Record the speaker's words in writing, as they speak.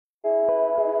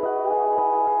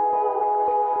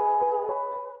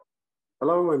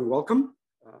Hello and welcome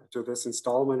to this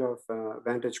installment of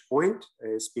Vantage Point,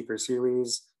 a speaker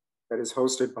series that is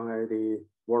hosted by the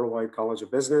Worldwide College of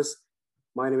Business.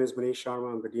 My name is Manish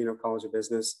Sharma. I'm the Dean of College of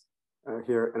Business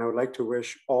here, and I would like to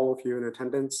wish all of you in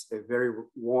attendance a very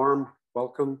warm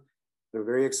welcome. I'm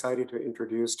very excited to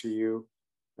introduce to you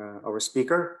our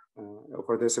speaker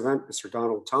for this event, Mr.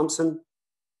 Donald Thompson.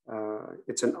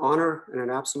 It's an honor and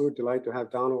an absolute delight to have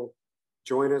Donald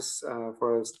join us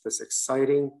for this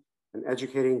exciting and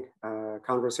educating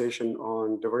conversation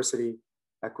on diversity,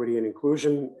 equity, and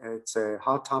inclusion. It's a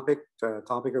hot topic of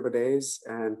the days,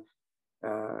 and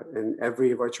in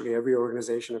virtually every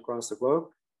organization across the globe.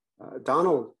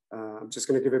 Donald, I'm just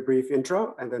going to give a brief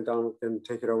intro, and then Donald can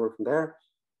take it over from there.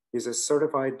 He's a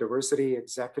certified diversity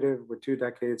executive with 2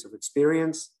 decades of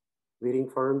experience leading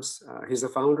firms. He's the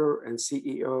founder and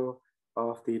CEO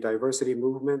of the Diversity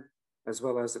Movement, as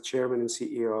well as the chairman and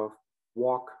CEO of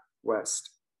Walk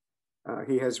West.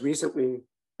 He has recently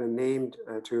been named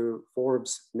to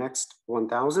Forbes' Next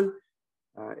 1000,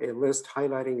 a list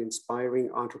highlighting inspiring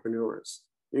entrepreneurs.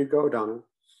 Here you go, Donald.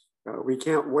 We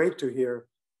can't wait to hear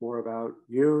more about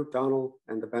you, Donald,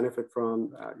 and the benefit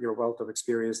from your wealth of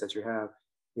experience that you have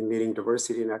in leading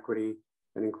diversity and equity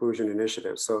and inclusion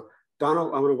initiatives. So,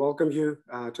 Donald, I want to welcome you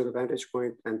to the Vantage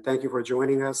Point, and thank you for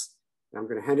joining us. I'm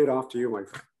going to hand it off to you, my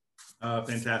friend.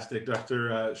 Fantastic,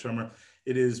 Dr. Sharma.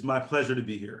 It is my pleasure to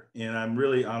be here, and I'm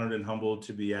really honored and humbled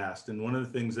to be asked. And one of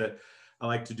the things that I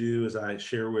like to do as I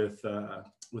share with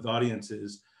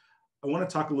audiences, I want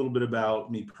to talk a little bit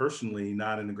about me personally,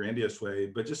 not in a grandiose way,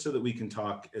 but just so that we can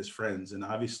talk as friends. And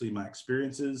obviously my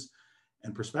experiences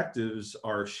and perspectives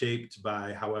are shaped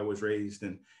by how I was raised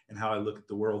and how I look at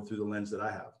the world through the lens that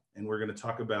I have. And we're going to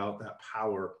talk about that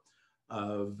power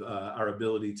of our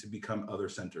ability to become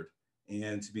other-centered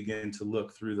and to begin to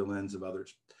look through the lens of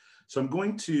others. So I'm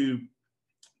going to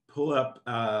pull up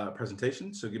a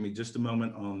presentation. So give me just a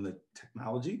moment on the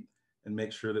technology and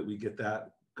make sure that we get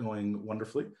that going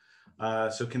wonderfully.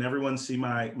 So can everyone see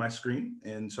my screen?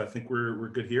 And so I think we're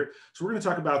good here. So we're going to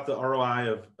talk about the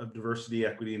ROI of diversity,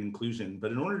 equity, and inclusion.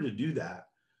 But in order to do that,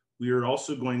 we are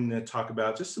also going to talk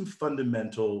about just some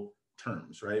fundamental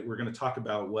terms, right? We're going to talk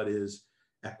about what is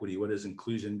equity, what is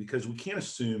inclusion, because we can't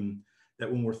assume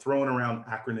that when we're throwing around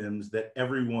acronyms that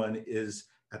everyone is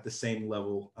at the same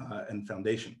level and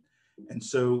foundation. And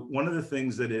so one of the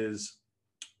things that is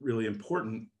really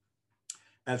important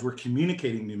as we're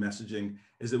communicating new messaging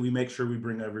is that we make sure we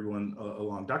bring everyone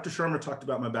along. Dr. Sharma talked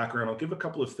about my background. I'll give a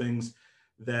couple of things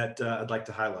that I'd like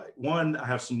to highlight. One, I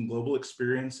have some global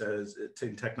experience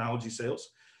in technology sales.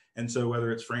 And so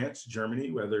whether it's France,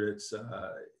 Germany, whether it's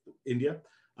India,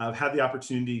 I've had the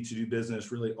opportunity to do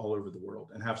business really all over the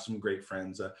world and have some great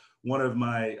friends. One of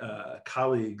my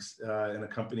colleagues in a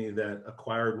company that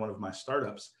acquired one of my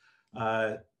startups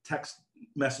text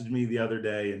messaged me the other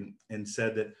day and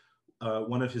said that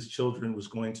one of his children was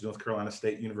going to North Carolina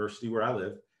State University, where I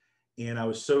live. And I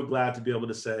was so glad to be able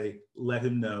to say, let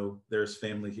him know there's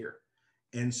family here.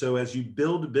 And so as you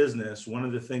build a business, one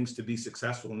of the things to be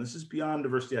successful, and this is beyond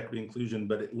diversity, equity, inclusion,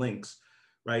 but it links,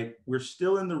 right? We're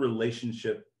still in the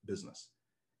relationship business.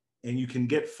 And you can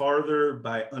get farther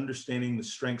by understanding the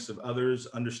strengths of others,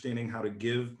 understanding how to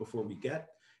give before we get.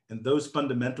 And those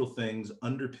fundamental things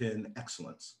underpin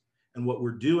excellence. And what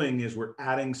we're doing is we're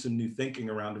adding some new thinking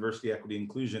around diversity, equity,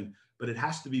 inclusion, but it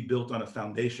has to be built on a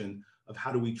foundation of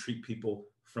how do we treat people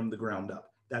from the ground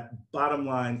up. That bottom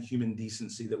line human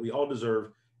decency that we all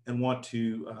deserve and want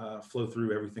to flow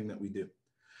through everything that we do.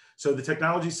 So the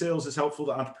technology sales is helpful,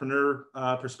 the entrepreneur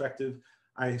perspective.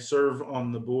 I serve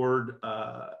on the board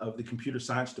of the computer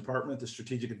science department, the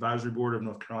strategic advisory board of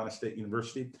North Carolina State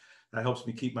University. That helps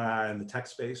me keep my eye on the tech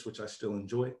space, which I still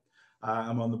enjoy.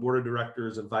 I'm on the board of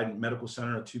directors of Vidant Medical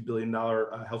Center, a $2 billion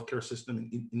healthcare system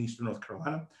in Eastern North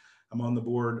Carolina. I'm on the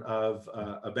board of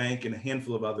a bank and a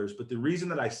handful of others. But the reason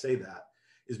that I say that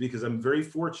is because I'm very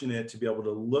fortunate to be able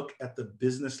to look at the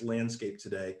business landscape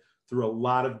today through a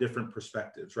lot of different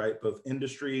perspectives, right? Both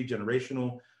industry,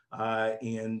 generational,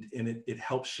 and it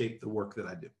helps shape the work that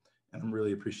I do. And I'm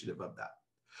really appreciative of that.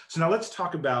 So now let's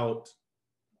talk about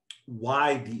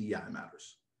why DEI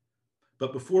matters.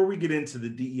 But before we get into the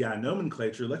DEI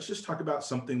nomenclature, let's just talk about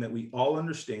something that we all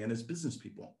understand as business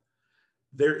people.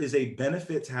 There is a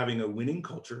benefit to having a winning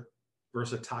culture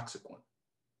versus a toxic one.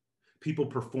 People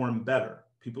perform better.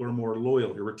 People are more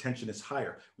loyal. Your retention is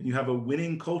higher. When you have a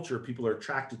winning culture, people are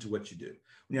attracted to what you do.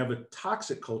 When you have a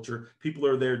toxic culture, people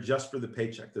are there just for the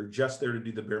paycheck. They're just there to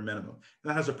do the bare minimum. And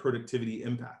that has a productivity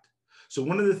impact. So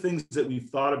one of the things that we've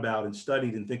thought about and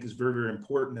studied and think is very, very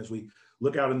important as we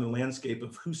look out in the landscape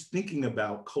of who's thinking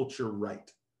about culture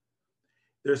right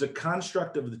there's a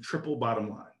construct of the triple bottom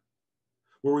line,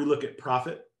 where we look at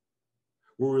profit,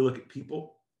 where we look at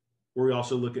people, where we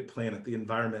also look at planet, the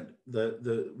environment,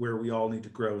 where we all need to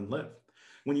grow and live.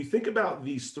 When you think about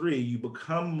these three, you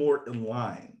become more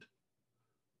aligned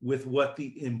with what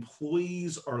the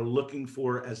employees are looking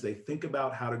for as they think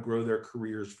about how to grow their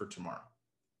careers for tomorrow.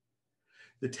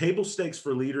 The table stakes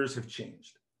for leaders have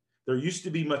changed. There used to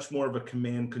be much more of a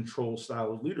command control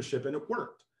style of leadership, and it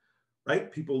worked,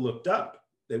 right? People looked up.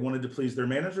 They wanted to please their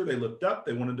manager. They looked up.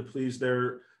 They wanted to please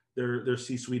their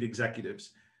C-suite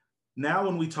executives. Now,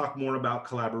 when we talk more about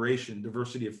collaboration,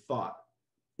 diversity of thought,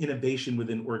 innovation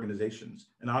within organizations,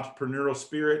 an entrepreneurial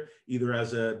spirit, either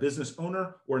as a business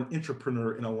owner or an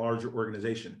entrepreneur in a larger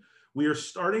organization, we are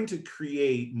starting to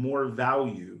create more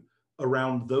value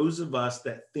around those of us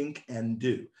that think and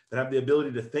do, that have the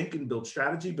ability to think and build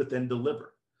strategy, but then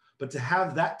deliver. But to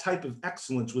have that type of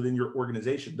excellence within your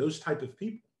organization, those type of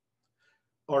people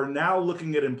are now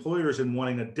looking at employers and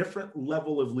wanting a different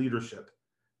level of leadership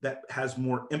that has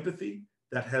more empathy,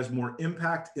 that has more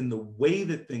impact in the way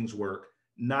that things work,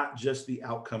 not just the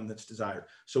outcome that's desired.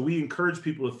 So we encourage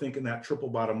people to think in that triple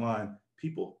bottom line: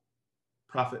 people,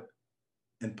 profit,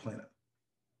 and planet.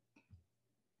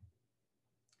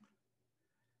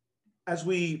 As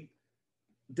we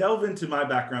delve into my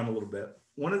background a little bit,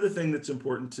 one of the things that's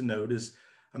important to note is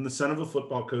I'm the son of a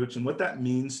football coach. And what that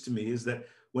means to me is that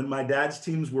when my dad's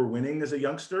teams were winning as a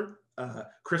youngster,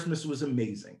 Christmas was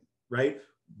amazing, right?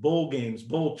 Bowl games,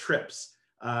 bowl trips,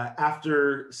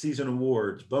 after season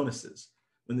awards, bonuses.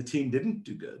 When the team didn't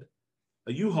do good,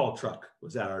 a U-Haul truck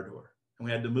was at our door and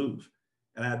we had to move,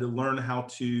 and I had to learn how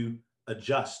to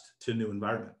adjust to a new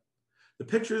environment. The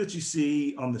picture that you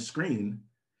see on the screen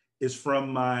is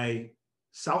from my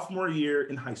sophomore year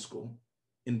in high school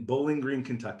in Bowling Green,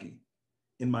 Kentucky,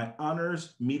 in my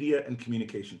honors media and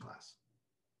communication class.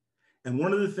 And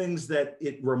one of the things that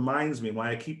it reminds me,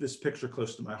 why I keep this picture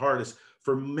close to my heart, is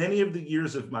for many of the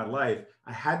years of my life,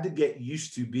 I had to get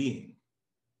used to being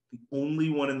the only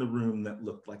one in the room that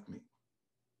looked like me.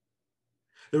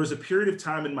 There was a period of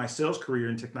time in my sales career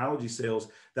in technology sales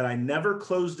that I never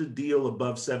closed a deal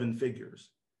above 7 figures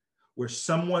where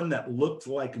someone that looked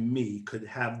like me could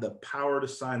have the power to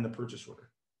sign the purchase order.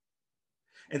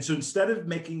 And so instead of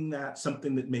making that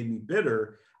something that made me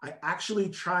bitter, I actually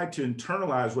tried to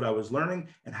internalize what I was learning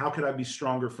and how could I be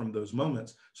stronger from those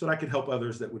moments so that I could help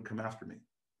others that would come after me.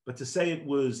 But to say it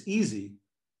was easy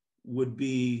would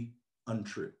be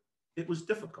untrue. It was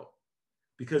difficult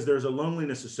because there's a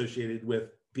loneliness associated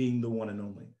with being the one and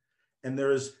only. And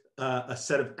there's a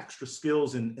set of extra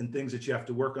skills and things that you have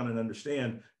to work on and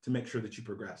understand to make sure that you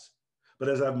progress. But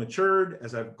as I've matured,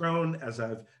 as I've grown, as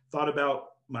I've thought about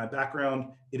my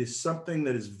background, it is something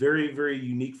that is very, very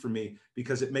unique for me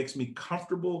because it makes me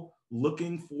comfortable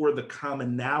looking for the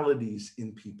commonalities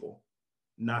in people,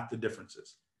 not the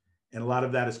differences. And a lot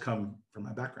of that has come from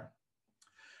my background.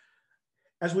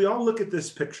 As we all look at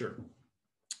this picture,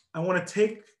 I want to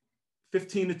take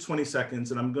 15 to 20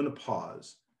 seconds and I'm going to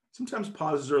pause. Sometimes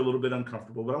pauses are a little bit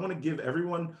uncomfortable, but I want to give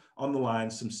everyone on the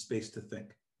line some space to think.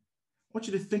 I want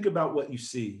you to think about what you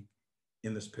see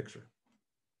in this picture.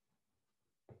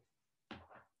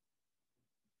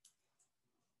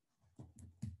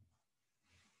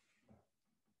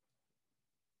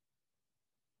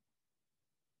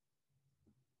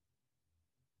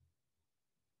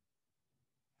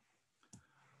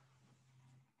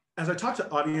 As I talk to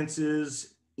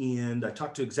audiences and I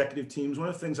talk to executive teams, one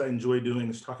of the things I enjoy doing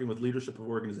is talking with leadership of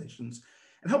organizations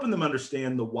and helping them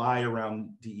understand the why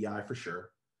around DEI for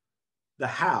sure, the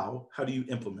how do you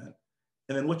implement,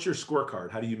 and then what's your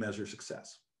scorecard, how do you measure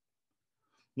success?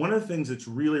 One of the things that's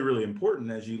really, really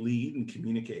important as you lead and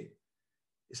communicate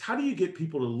is how do you get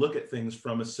people to look at things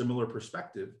from a similar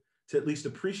perspective to at least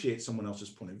appreciate someone else's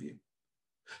point of view?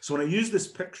 So when I use this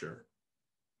picture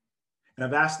and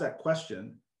I've asked that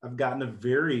question, I've gotten a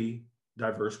very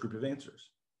diverse group of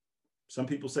answers. Some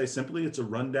people say simply it's a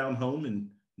rundown home in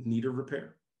need of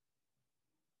repair.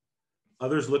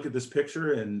 Others look at this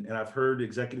picture and I've heard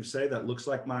executives say that looks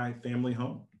like my family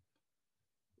home.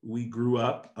 We grew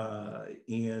up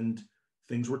and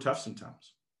things were tough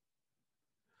sometimes.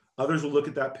 Others will look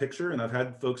at that picture and I've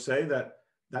had folks say that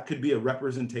that could be a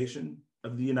representation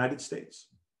of the United States,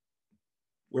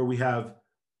 where we have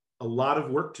a lot of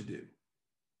work to do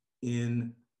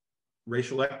in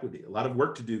racial equity, a lot of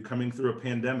work to do coming through a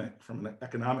pandemic from an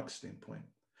economic standpoint,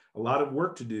 a lot of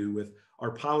work to do with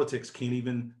our politics can't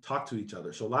even talk to each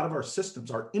other. So a lot of our systems,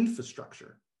 our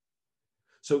infrastructure.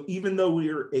 So even though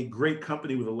we're a great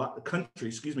company with a lot of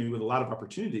country, with a lot of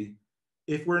opportunity,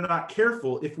 if we're not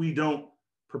careful, if we don't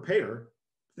prepare,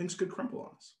 things could crumble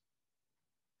on us.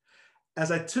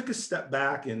 as I took a step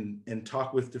back and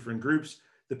talked with different groups,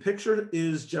 the picture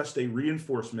is just a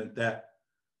reinforcement that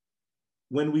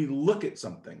when we look at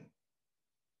something,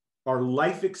 our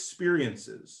life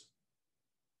experiences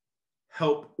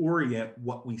help orient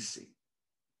what we see.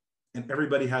 And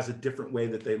everybody has a different way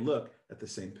that they look at the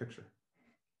same picture.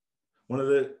 One of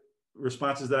the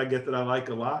responses that I get that I like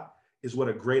a lot is what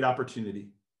a great opportunity.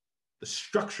 The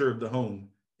structure of the home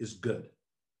is good.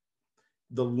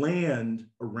 The land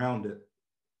around it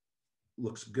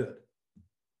looks good.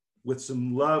 With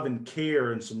some love and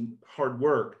care and some hard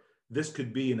work, this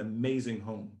could be an amazing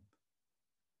home.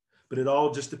 But it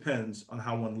all just depends on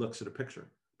how one looks at a picture.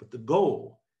 But the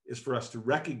goal is for us to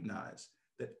recognize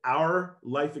that our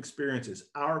life experiences,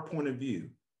 our point of view,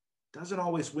 doesn't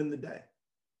always win the day.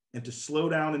 And to slow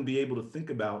down and be able to think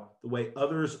about the way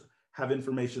others have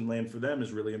information land for them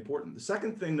is really important. The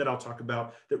second thing that I'll talk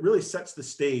about that really sets the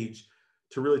stage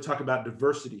to really talk about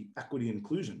diversity, equity,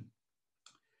 inclusion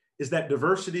is that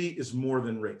diversity is more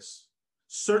than race.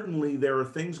 Certainly, there are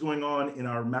things going on in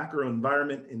our macro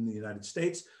environment in the United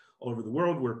States, all over the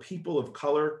world, where people of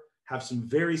color have some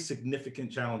very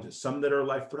significant challenges, some that are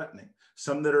life-threatening,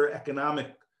 some that are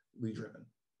economically driven,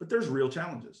 but there's real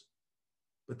challenges.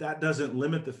 But that doesn't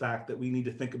limit the fact that we need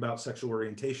to think about sexual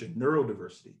orientation,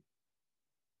 neurodiversity.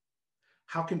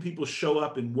 How can people show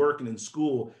up in work and in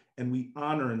school and we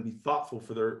honor and be thoughtful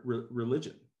for their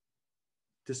religion,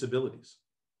 disabilities,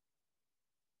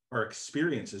 our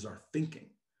experiences, our thinking,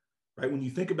 right? When you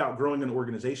think about growing an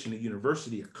organization, a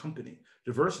university, a company,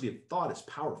 diversity of thought is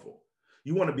powerful.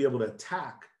 You want to be able to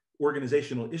attack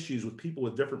organizational issues with people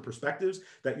with different perspectives,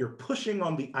 that you're pushing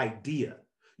on the idea.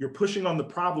 You're pushing on the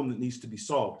problem that needs to be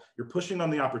solved. You're pushing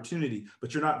on the opportunity,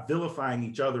 but you're not vilifying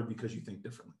each other because you think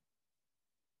differently.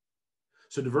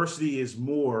 So diversity is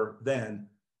more than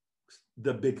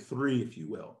the big three, if you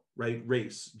will, right?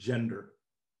 Race, gender,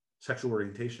 sexual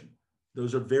orientation.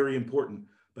 Those are very important,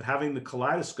 but having the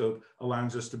kaleidoscope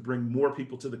allows us to bring more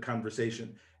people to the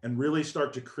conversation and really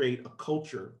start to create a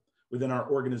culture within our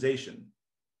organization,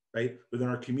 right? Within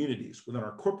our communities, within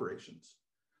our corporations,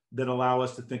 that allow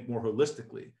us to think more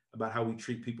holistically about how we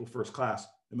treat people first class,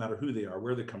 no matter who they are,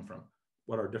 where they come from,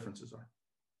 what our differences are.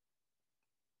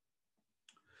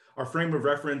 Our frame of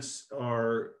reference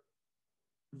are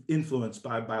influenced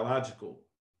by biological,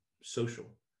 social,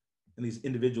 and these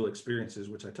individual experiences,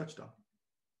 which I touched on.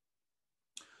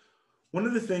 One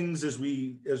of the things as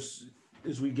we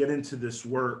get into this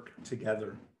work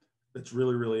together that's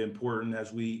really, really important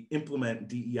as we implement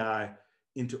DEI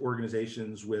into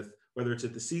organizations, with whether it's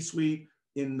at the C-suite,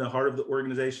 in the heart of the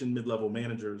organization, mid-level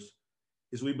managers,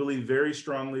 is we believe very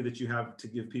strongly that you have to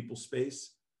give people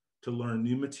space to learn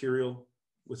new material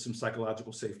with some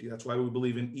psychological safety. That's why we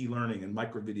believe in e-learning and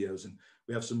micro videos, and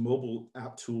we have some mobile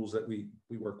app tools that we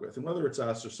work with. And whether it's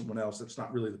us or someone else, that's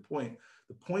not really the point.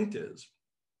 The point is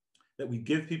that we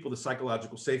give people the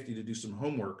psychological safety to do some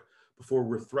homework before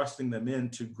we're thrusting them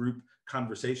into group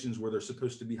conversations where they're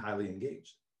supposed to be highly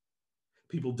engaged.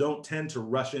 People don't tend to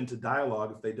rush into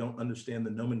dialogue if they don't understand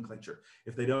the nomenclature,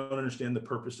 if they don't understand the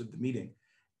purpose of the meeting,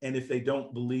 and if they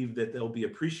don't believe that they'll be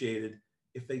appreciated,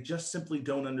 if they just simply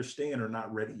don't understand or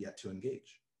not ready yet to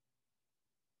engage.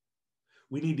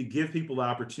 We need to give people the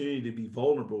opportunity to be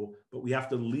vulnerable, but we have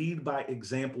to lead by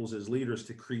examples as leaders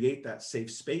to create that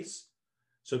safe space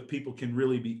so people can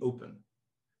really be open.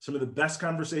 Some of the best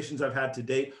conversations I've had to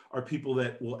date are people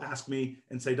that will ask me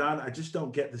and say, Don, I just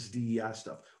don't get this DEI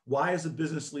stuff. Why as a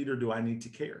business leader do I need to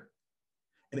care?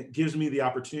 And it gives me the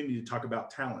opportunity to talk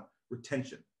about talent,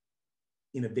 retention,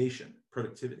 innovation,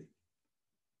 productivity.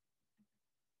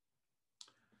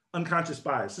 Unconscious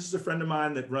bias. This is a friend of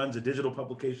mine that runs a digital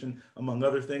publication, among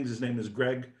other things. His name is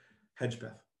Greg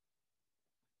Hedgepeth.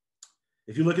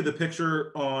 If you look at the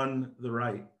picture on the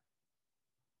right,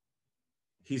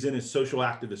 he's in his social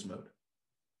activist mode.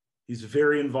 He's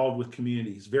very involved with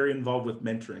community. He's very involved with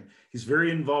mentoring. He's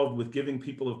very involved with giving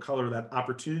people of color that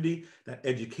opportunity, that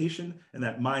education, and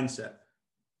that mindset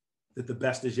that the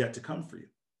best is yet to come for you.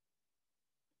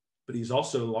 But he's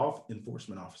also a law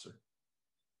enforcement officer.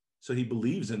 So he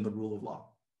believes in the rule of law.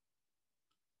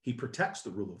 He protects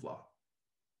the rule of law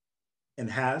and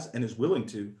has and is willing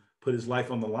to put his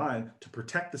life on the line to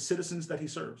protect the citizens that he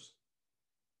serves.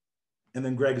 And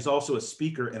then Greg is also a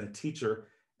speaker and a teacher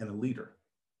and a leader.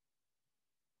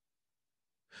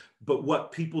 But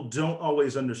what people don't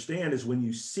always understand is when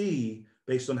you see,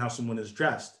 based on how someone is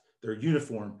dressed, their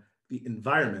uniform, the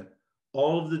environment,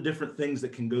 all of the different things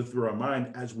that can go through our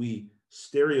mind as we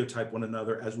stereotype one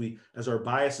another, as our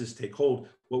biases take hold.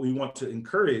 What we want to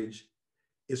encourage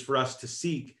is for us to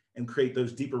seek and create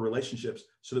those deeper relationships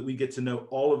so that we get to know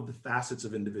all of the facets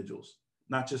of individuals.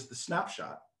 not just the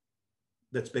snapshot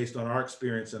that's based on our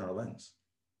experience and our lens.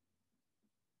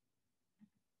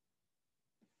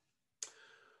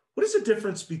 What is the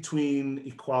difference between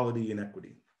equality and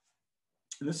equity?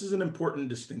 And this is an important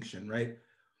distinction, right?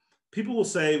 People will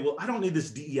say, well, I don't need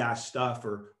this DEI stuff,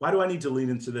 or why do I need to lean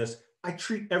into this? I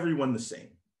treat everyone the same.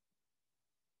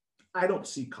 I don't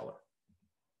see color.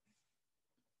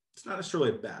 It's not necessarily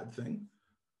a bad thing,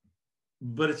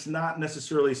 but it's not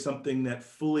necessarily something that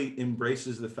fully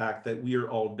embraces the fact that we are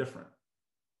all different.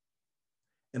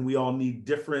 And we all need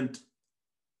different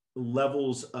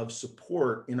levels of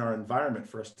support in our environment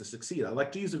for us to succeed. I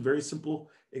like to use a very simple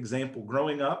example.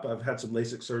 Growing up, I've had some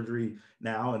LASIK surgery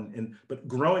now, but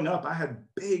growing up, I had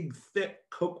big, thick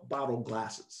Coke bottle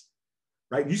glasses,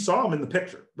 right? You saw them in the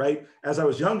picture, right? As I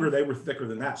was younger, they were thicker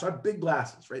than that. So I had big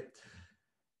glasses, right?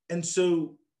 And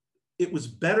so it was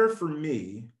better for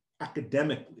me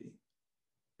academically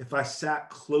if I sat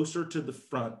closer to the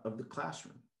front of the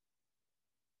classroom.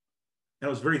 And I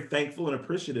was very thankful and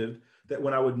appreciative that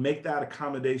when I would make that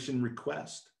accommodation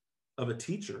request of a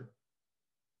teacher,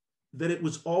 that it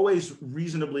was always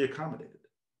reasonably accommodated.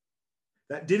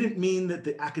 That didn't mean that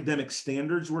the academic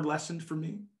standards were lessened for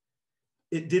me.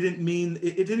 It didn't mean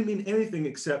anything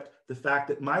except the fact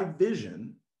that my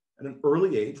vision at an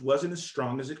early age wasn't as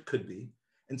strong as it could be.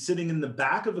 And sitting in the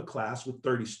back of a class with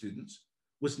 30 students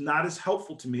was not as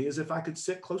helpful to me as if I could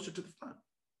sit closer to the front.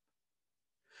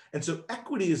 And so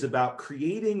equity is about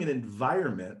creating an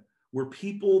environment where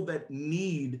people that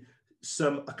need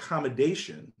some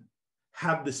accommodation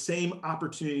have the same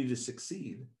opportunity to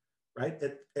succeed, right,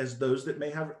 as those that may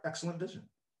have excellent vision.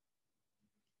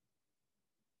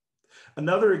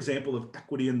 Another example of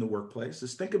equity in the workplace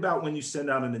is think about when you send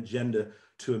out an agenda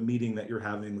to a meeting that you're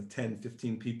having with 10,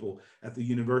 15 people at the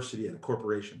university, at a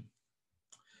corporation.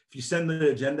 If you send the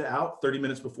agenda out 30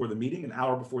 minutes before the meeting, an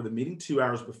hour before the meeting, 2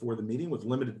 hours before the meeting with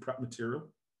limited prep material,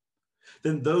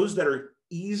 then those that are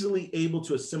easily able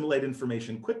to assimilate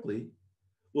information quickly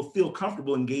will feel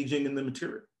comfortable engaging in the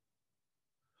material.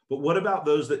 But what about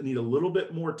those that need a little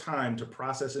bit more time to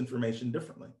process information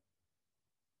differently?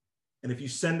 And if you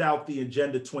send out the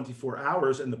agenda 24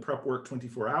 hours and the prep work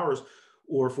 24 hours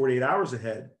or 48 hours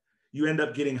ahead, you end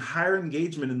up getting higher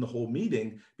engagement in the whole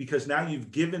meeting because now you've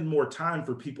given more time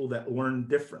for people that learn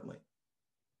differently.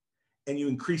 And you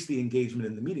increase the engagement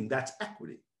in the meeting. That's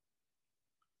equity.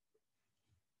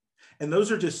 And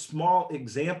those are just small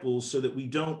examples so that we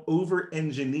don't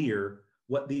over-engineer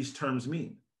what these terms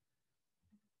mean.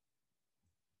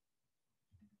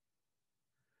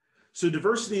 So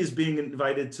diversity is being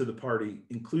invited to the party.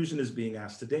 Inclusion is being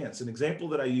asked to dance. An example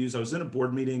that I use, I was in a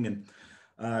board meeting and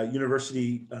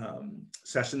university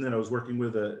session that I was working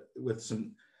with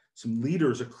some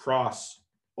leaders across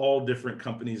all different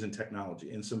companies and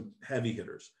technology and some heavy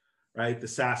hitters, right? The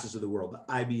SASs of the world,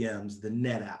 the IBMs, the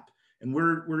NetApp. And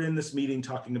we're in this meeting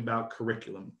talking about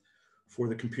curriculum for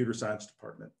the computer science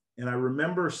department. And I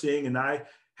remember seeing, and I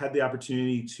had the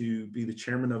opportunity to be the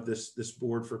chairman of this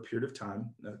board for a period of time,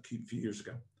 a few years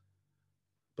ago.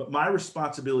 But my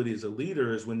responsibility as a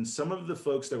leader is when some of the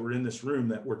folks that were in this room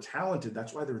that were talented,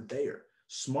 that's why they're there.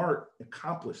 Smart,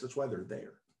 accomplished, that's why they're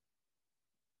there.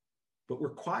 But we're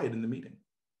quiet in the meeting.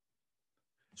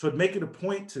 So I'd make it a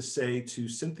point to say to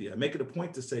Cynthia, make it a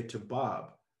point to say to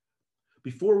Bob,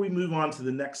 before we move on to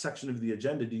the next section of the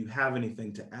agenda, do you have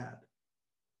anything to add?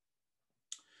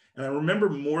 And I remember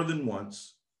more than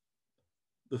once,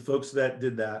 the folks that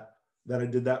did that I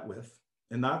did that with,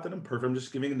 and not that I'm perfect, I'm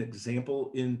just giving an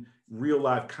example in real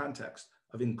life context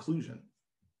of inclusion.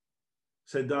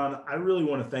 Said, Don, I really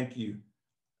want to thank you.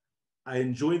 I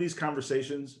enjoy these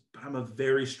conversations, but I'm a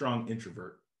very strong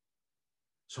introvert.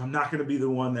 So I'm not going to be the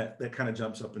one that kind of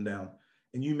jumps up and down.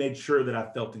 And you made sure that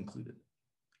I felt included,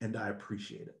 and I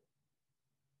appreciate it.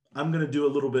 I'm going to do a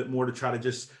little bit more to try to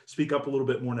just speak up a little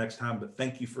bit more next time, but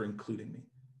thank you for including me.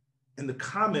 And the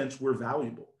comments were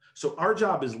valuable. So our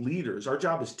job as leaders, our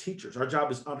job as teachers, our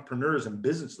job as entrepreneurs and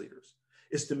business leaders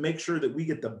is to make sure that we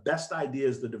get the best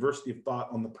ideas, the diversity of thought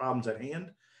on the problems at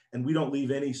hand, and we don't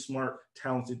leave any smart,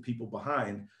 talented people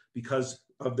behind because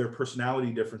of their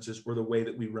personality differences or the way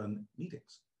that we run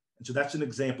meetings. And so that's an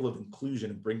example of inclusion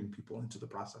and bringing people into the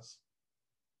process.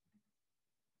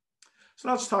 So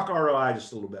now let's talk ROI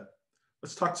just a little bit.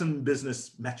 Let's talk some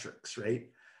business metrics, right?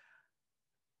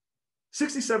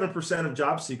 67% of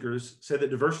job seekers say that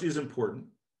diversity is important,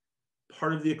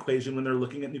 part of the equation when they're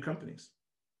looking at new companies.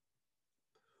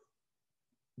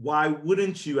 Why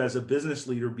wouldn't you as a business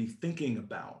leader be thinking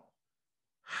about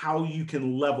how you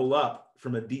can level up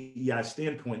from a DEI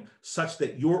standpoint such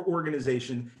that your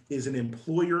organization is an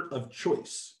employer of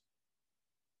choice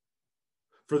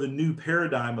for the new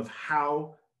paradigm of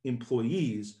how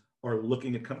employees are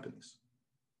looking at companies.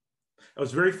 I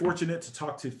was very fortunate to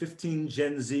talk to 15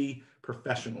 Gen Z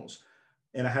professionals,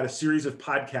 and I had a series of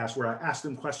podcasts where I asked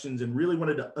them questions and really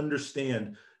wanted to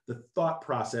understand the thought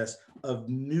process of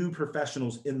new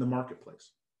professionals in the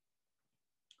marketplace.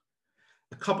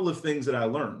 A couple of things that I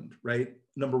learned, right?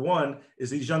 Number one is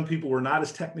these young people were not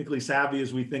as technically savvy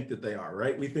as we think that they are,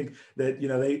 right? We think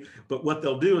that, but what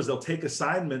they'll do is they'll take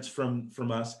assignments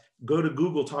from us, go to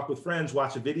Google, talk with friends,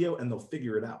 watch a video, and they'll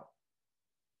figure it out.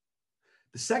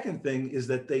 The second thing is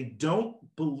that they don't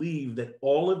believe that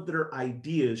all of their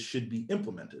ideas should be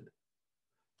implemented,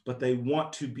 but they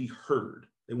want to be heard.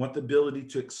 They want the ability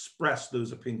to express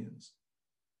those opinions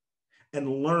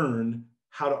and learn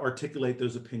how to articulate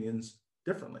those opinions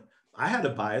differently. I had a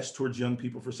bias towards young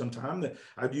people for some time that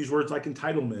I'd use words like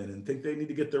entitlement and think they need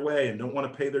to get their way and don't want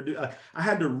to pay their due. I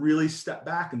had to really step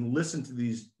back and listen to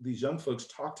these young folks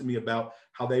talk to me about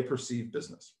how they perceive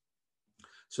business.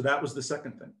 So that was the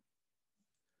second thing.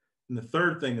 And the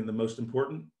third thing, and the most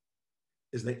important,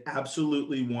 is they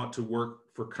absolutely want to work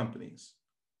for companies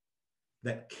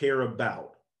that care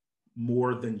about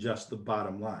more than just the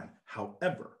bottom line.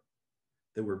 However,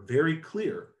 they were very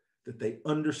clear that they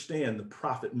understand the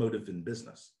profit motive in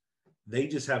business. They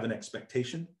just have an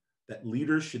expectation that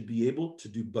leaders should be able to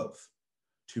do both,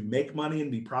 to make money and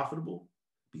be profitable,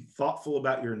 be thoughtful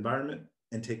about your environment,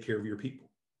 and take care of your people.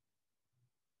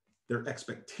 Their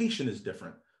expectation is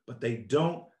different, but they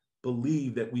don't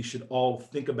believe that we should all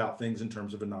think about things in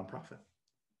terms of a nonprofit,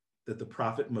 that the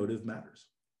profit motive matters.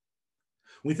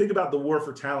 When we think about the war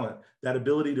for talent, that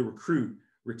ability to recruit,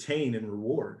 retain, and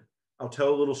reward, I'll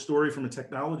tell a little story from a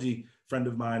technology friend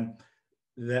of mine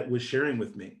that was sharing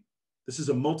with me. This is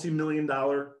a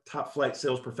multi-million-dollar top flight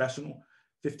sales professional,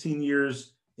 15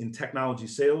 years in technology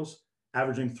sales,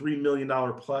 averaging $3 million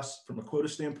plus from a quota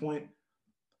standpoint,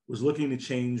 was looking to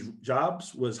change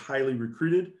jobs, was highly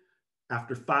recruited.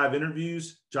 After 5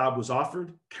 interviews, job was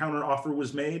offered, counter offer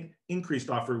was made,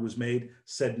 increased offer was made,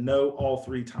 said no all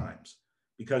 3 times.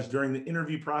 Because during the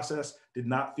interview process, did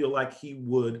not feel like he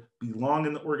would belong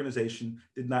in the organization,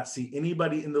 did not see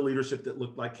anybody in the leadership that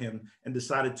looked like him, and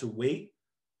decided to wait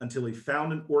until he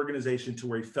found an organization to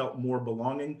where he felt more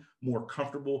belonging, more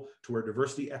comfortable, to where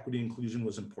diversity, equity, inclusion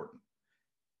was important.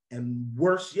 And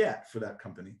worse yet for that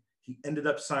company, he ended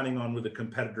up signing on with a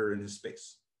competitor in his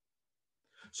space.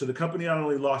 So the company not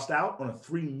only lost out on a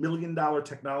 $3 million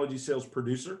technology sales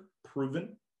producer,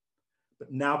 proven,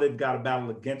 but now they've got to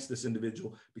battle against this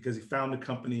individual because he found a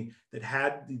company that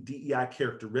had the DEI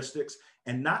characteristics,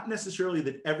 and not necessarily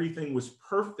that everything was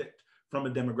perfect from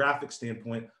a demographic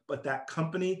standpoint, but that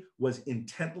company was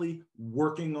intently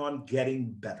working on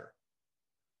getting better.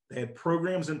 They had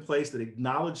programs in place that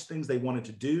acknowledged things they wanted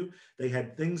to do. They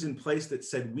had things in place that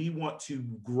said, we want to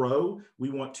grow, we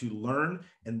want to learn.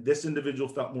 And this individual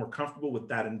felt more comfortable with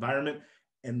that environment.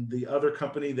 And the other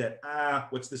company that,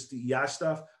 what's this DEI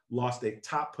stuff, lost a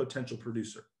top potential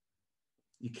producer.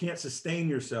 You can't sustain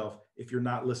yourself if you're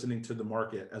not listening to the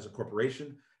market as a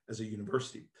corporation, as a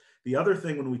university. The other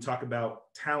thing when we talk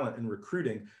about talent and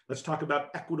recruiting, let's talk about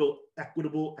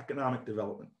equitable economic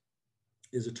development.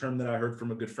 Is a term that I heard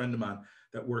from a good friend of mine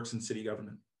that works in city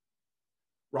government.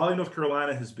 Raleigh, North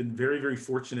Carolina has been very, very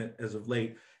fortunate as of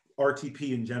late.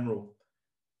 RTP in general.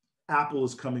 Apple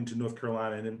is coming to North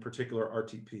Carolina, and in particular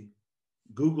RTP.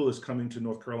 Google is coming to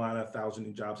North Carolina, 1,000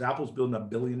 new jobs. Apple's building $1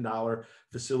 billion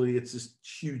facility. It's this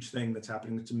huge thing that's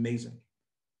happening. It's amazing.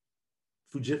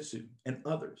 Fujitsu and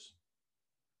others.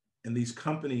 And these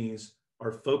companies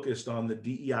are focused on the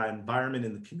DEI environment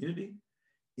in the community,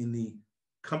 in the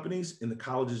companies, in the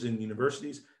colleges and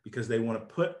universities, because they want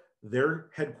to put their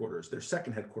headquarters, their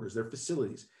second headquarters, their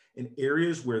facilities in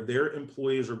areas where their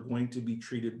employees are going to be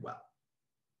treated well.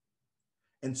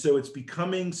 And so it's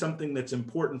becoming something that's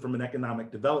important from an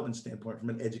economic development standpoint,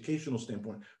 from an educational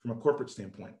standpoint, from a corporate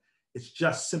standpoint. It's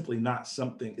just simply not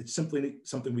something, it's simply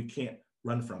something we can't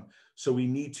run from. So we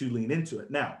need to lean into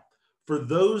it. Now, for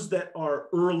those that are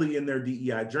early in their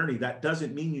DEI journey, that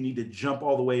doesn't mean you need to jump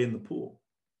all the way in the pool.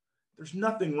 There's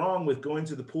nothing wrong with going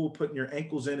to the pool, putting your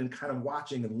ankles in and kind of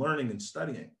watching and learning and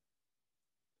studying.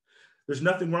 There's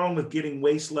nothing wrong with getting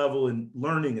waist level and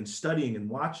learning and studying and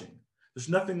watching. There's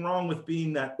nothing wrong with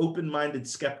being that open-minded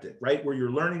skeptic, right? Where you're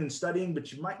learning and studying,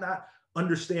 but you might not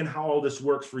understand how all this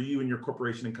works for you and your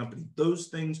corporation and company. Those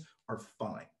things are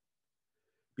fine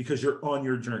because you're on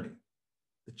your journey.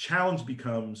 The challenge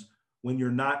becomes when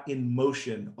you're not in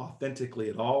motion authentically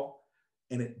at all,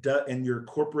 and your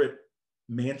corporate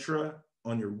mantra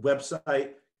on your website,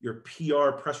 your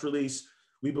PR press release,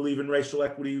 we believe in racial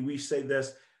equity, we say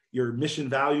this, your mission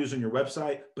values on your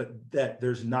website, but that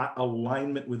there's not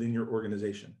alignment within your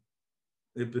organization.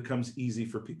 It becomes easy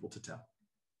for people to tell.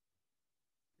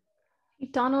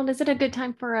 Donald, is it a good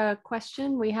time for a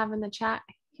question we have in the chat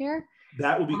here?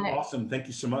 That would be awesome. Thank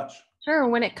you so much. Sure.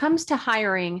 When it comes to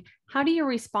hiring, how do you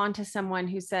respond to someone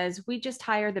who says, we just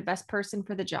hire the best person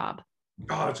for the job?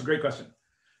 Oh, it's a great question.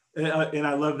 And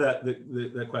I love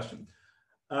that question.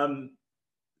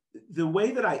 The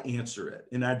way that I answer it,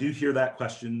 and I do hear that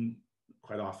question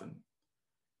quite often,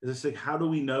 is I say, how do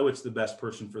we know it's the best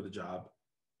person for the job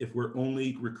if we're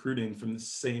only recruiting from the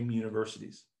same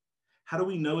universities? How do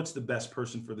we know it's the best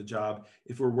person for the job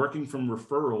if we're working from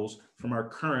referrals from our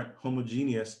current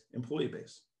homogeneous employee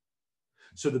base?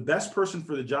 So the best person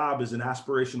for the job is an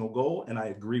aspirational goal, and I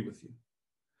agree with you.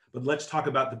 But let's talk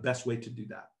about the best way to do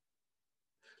that.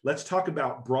 Let's talk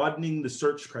about broadening the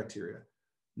search criteria,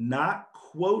 not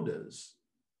quotas,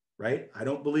 right? I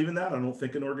don't believe in that. I don't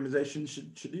think an organization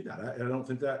should do that. I don't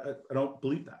think that, I don't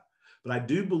believe that. But I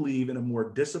do believe in a more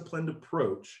disciplined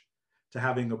approach to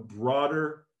having a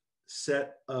broader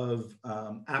set of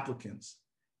applicants.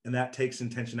 And that takes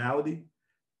intentionality.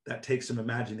 That takes some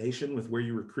imagination with where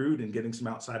you recruit and getting some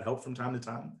outside help from time to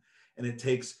time. And it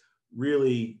takes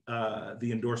really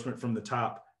the endorsement from the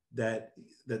top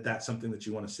that's something that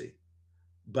you want to see.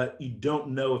 But you don't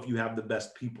know if you have the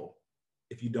best people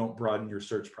if you don't broaden your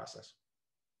search process.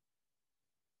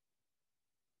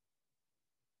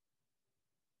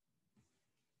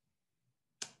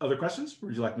 Other questions, or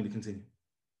would you like me to continue?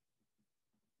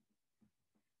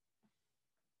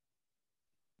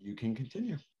 You can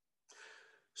continue.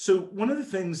 So one of the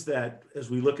things that, as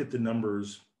we look at the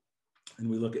numbers and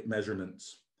we look at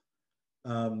measurements,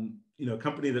 you know, a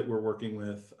company that we're working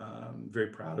with, very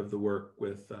proud of the work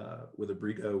with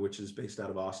Embry-Riddle, which is based out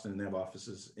of Austin, and they have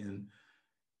offices in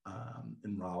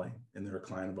Raleigh, and they're a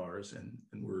client of ours, and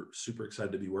we're super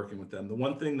excited to be working with them. The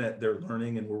one thing that they're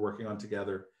learning and we're working on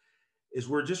together is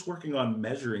we're just working on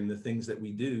measuring the things that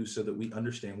we do so that we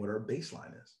understand what our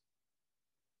baseline is,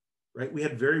 right? We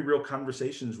had very real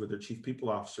conversations with their chief people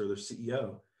officer, their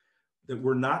CEO, that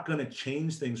we're not going to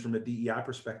change things from a DEI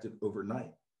perspective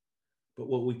overnight. But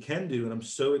what we can do, and I'm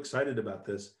so excited about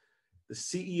this, the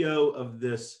CEO of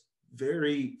this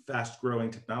very fast growing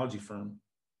technology firm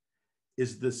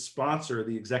is the sponsor,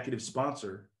 the executive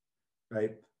sponsor,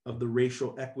 right, of the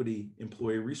Racial Equity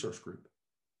Employee Resource Group.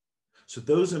 So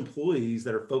those employees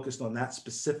that are focused on that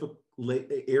specific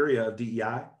area of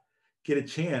DEI get a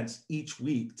chance each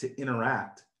week to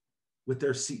interact with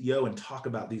their CEO and talk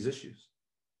about these issues.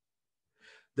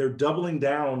 They're doubling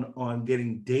down on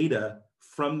getting data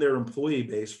from their employee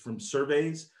base from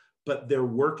surveys, but they're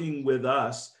working with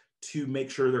us to make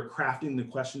sure they're crafting the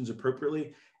questions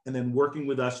appropriately and then working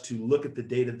with us to look at the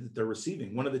data that they're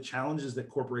receiving. One of the challenges that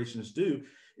corporations do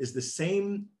is the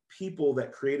same people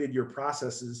that created your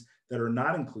processes that are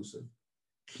not inclusive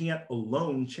can't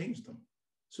alone change them.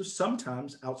 So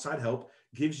sometimes outside help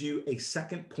gives you a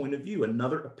second point of view,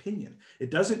 another opinion.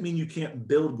 It doesn't mean you can't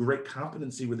build great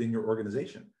competency within your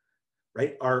organization,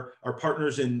 right? Our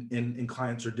partners and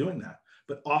clients are doing that.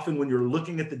 But often when you're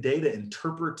looking at the data,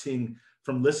 interpreting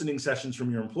from listening sessions from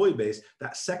your employee base,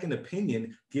 that second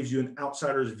opinion gives you an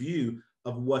outsider's view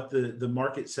of what the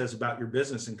market says about your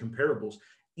business and comparables,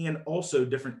 and also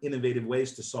different innovative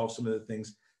ways to solve some of the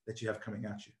things that you have coming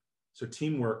at you. So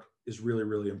teamwork is really,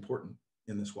 really important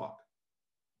in this walk.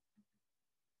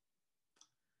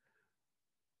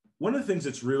 One of the things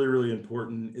that's really, really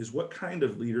important is what kind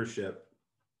of leadership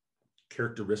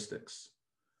characteristics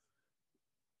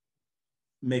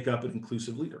make up an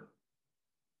inclusive leader.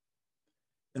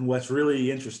 And what's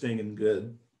really interesting and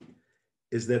good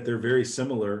is that they're very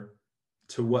similar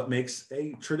to what makes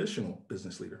a traditional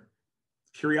business leader.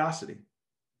 Curiosity,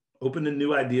 open to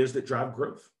new ideas that drive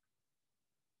growth,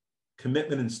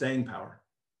 commitment and staying power.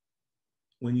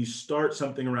 When you start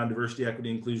something around diversity,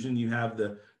 equity, inclusion, you have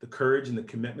the courage and the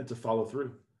commitment to follow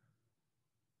through.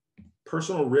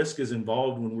 Personal risk is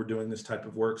involved when we're doing this type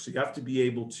of work. So you have to be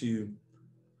able to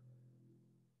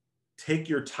take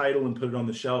your title and put it on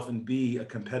the shelf and be a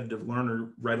competitive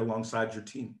learner right alongside your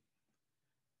team.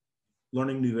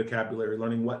 Learning new vocabulary,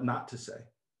 learning what not to say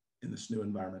in this new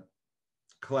environment.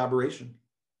 Collaboration.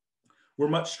 We're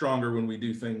much stronger when we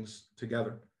do things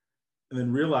together. And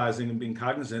then realizing and being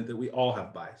cognizant that we all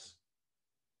have bias.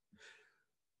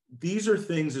 These are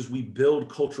things as we build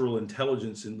cultural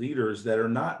intelligence in leaders that are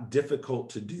not difficult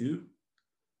to do,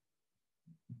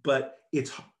 but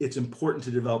it's important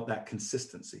to develop that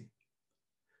consistency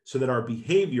so that our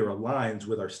behavior aligns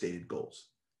with our stated goals,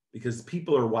 because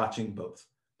people are watching both.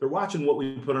 They're watching what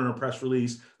we put on our press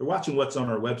release, they're watching what's on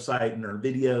our website and our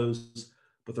videos,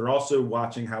 but they're also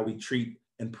watching how we treat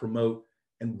and promote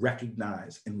and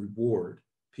recognize and reward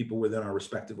people within our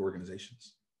respective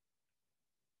organizations.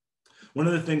 One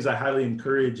of the things I highly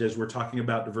encourage as we're talking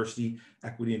about diversity,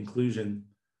 equity, inclusion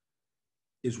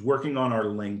is working on our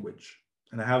language.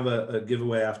 And I have a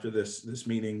giveaway after this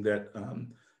meeting that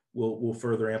will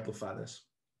further amplify this.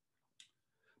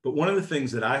 But one of the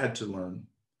things that I had to learn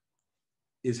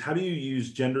is how do you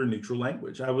use gender neutral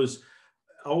language? I was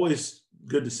always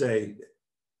good to say,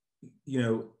 you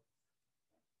know,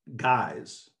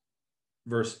 guys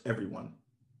versus everyone.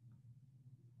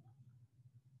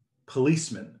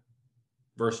 Policeman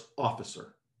versus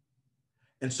officer.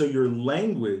 And so your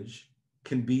language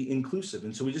can be inclusive.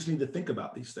 And so we just need to think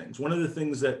about these things. One of the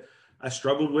things that I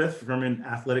struggled with from an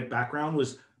athletic background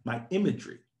was my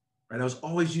imagery, right? I was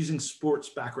always using sports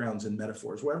backgrounds and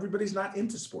metaphors where everybody's not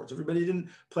into sports. Everybody didn't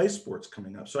play sports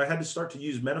coming up. So I had to start to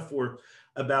use metaphor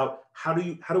about how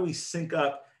do we sync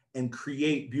up and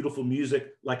create beautiful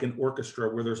music like an orchestra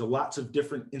where there's lots of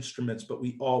different instruments, but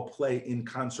we all play in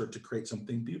concert to create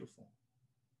something beautiful.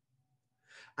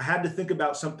 I had to think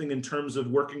about something in terms of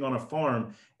working on a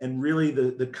farm and really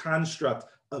the construct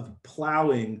of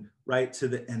plowing right to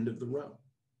the end of the row.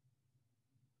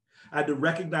 I had to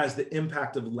recognize the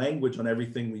impact of language on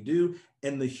everything we do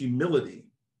and the humility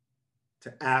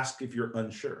to ask if you're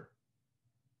unsure.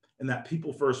 And that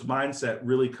people first mindset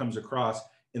really comes across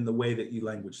in the way that you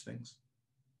language things.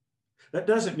 That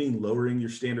doesn't mean lowering your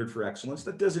standard for excellence.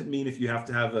 That doesn't mean if you have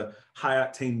to have a high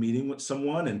octane meeting with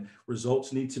someone and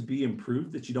results need to be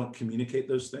improved that you don't communicate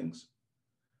those things.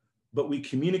 But we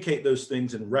communicate those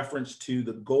things in reference to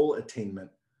the goal attainment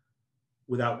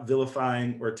without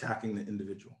vilifying or attacking the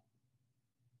individual.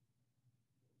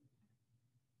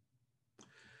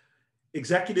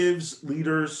 Executives,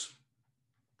 leaders,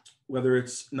 whether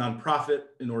it's nonprofit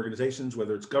in organizations,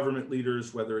 whether it's government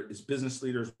leaders, whether it is business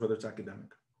leaders, whether it's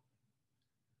academic.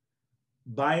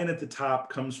 Buy-in at the top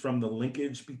comes from the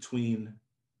linkage between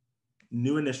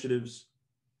new initiatives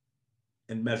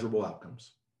and measurable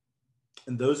outcomes.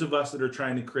 And those of us that are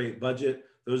trying to create budget,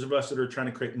 those of us that are trying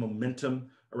to create momentum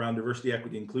around diversity,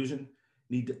 equity, inclusion,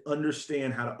 need to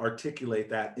understand how to articulate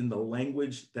that in the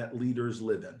language that leaders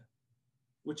live in,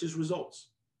 which is results.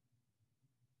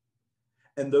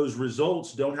 And those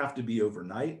results don't have to be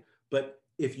overnight, but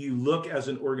if you look as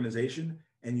an organization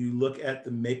and you look at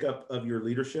the makeup of your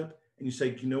leadership and you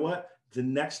say, you know what, the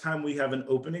next time we have an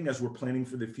opening as we're planning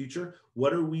for the future,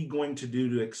 what are we going to do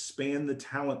to expand the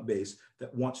talent base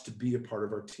that wants to be a part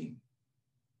of our team?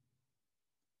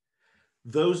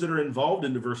 Those that are involved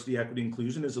in diversity, equity,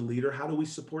 inclusion as a leader, how do we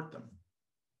support them?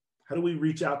 How do we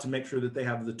reach out to make sure that they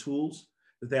have the tools,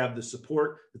 that they have the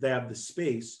support, that they have the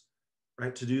space,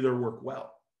 right, to do their work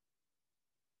well?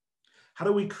 How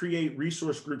do we create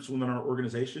resource groups within our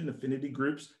organization, affinity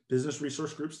groups, business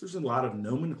resource groups? There's a lot of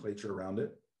nomenclature around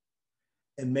it,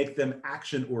 and make them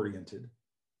action-oriented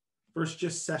versus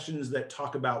just sessions that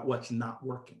talk about what's not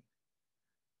working,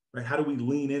 right? How do we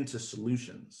lean into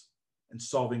solutions and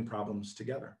solving problems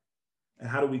together? And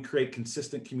how do we create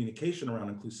consistent communication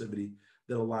around inclusivity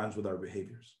that aligns with our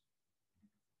behaviors?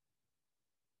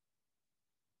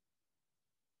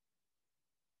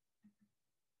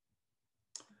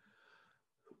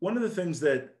 One of the things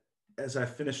that, as I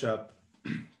finish up,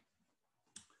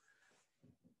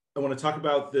 I want to talk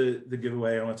about the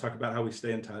giveaway. I want to talk about how we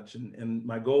stay in touch. And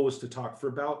my goal was to talk for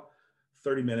about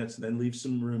 30 minutes and then leave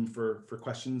some room for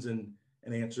questions and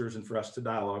answers and for us to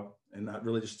dialogue and not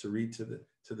really just to read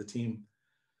to the team.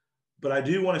 But I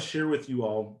do want to share with you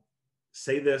all,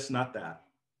 say this, not that,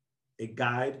 a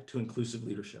guide to inclusive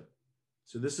leadership.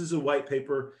 So this is a white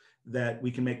paper that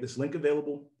we can make this link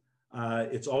available.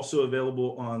 It's also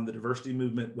available on the Diversity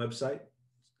Movement website,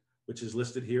 which is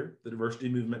listed here,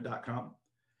 thediversitymovement.com.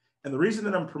 And the reason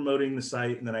that I'm promoting the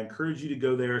site and that I encourage you to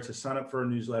go there to sign up for our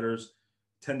newsletters,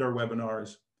 attend our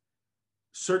webinars.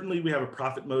 Certainly we have a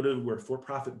profit motive. We're a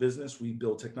for-profit business. We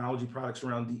build technology products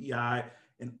around DEI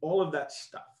and all of that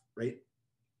stuff, right?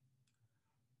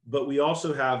 But we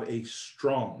also have a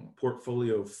strong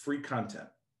portfolio of free content,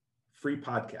 free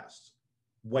podcasts,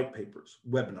 white papers,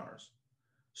 webinars,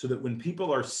 so that when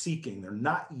people are seeking, they're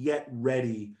not yet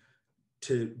ready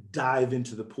to dive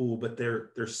into the pool, but they're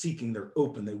seeking, they're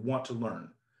open, they want to learn,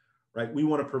 right? We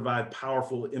want to provide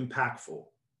powerful, impactful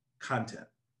content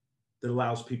that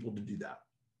allows people to do that.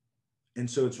 And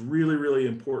so it's really, really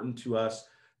important to us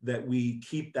that we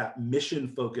keep that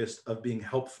mission focused of being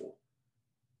helpful,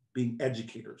 being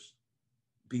educators,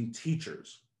 being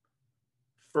teachers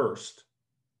first,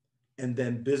 and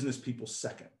then business people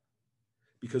second.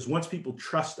 Because once people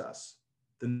trust us,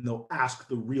 then they'll ask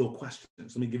the real questions.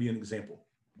 Let me give you an example.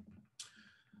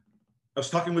 I was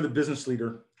talking with a business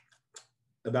leader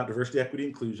about diversity, equity,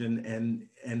 inclusion,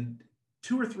 and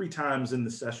 2 or 3 times in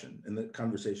the session, in the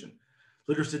conversation,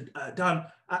 the leader said, Don,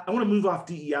 I want to move off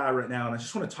DEI right now, and I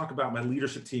just want to talk about my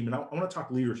leadership team, and I want to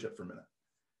talk leadership for a minute.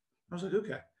 I was like,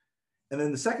 okay. And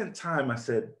then the second time I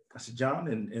said, John,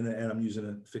 and I'm using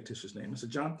a fictitious name. I said,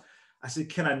 John, I said,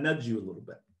 can I nudge you a little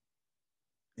bit?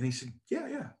 And he said,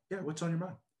 yeah, what's on your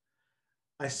mind?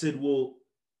 I said, well,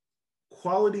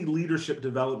 quality leadership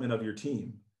development of your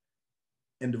team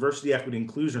and diversity, equity,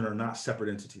 inclusion are not separate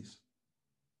entities.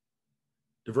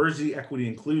 Diversity, equity,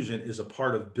 inclusion is a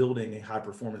part of building a high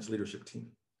performance leadership team.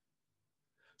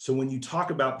 So when you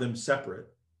talk about them separate,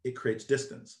 it creates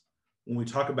distance. When we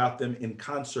talk about them in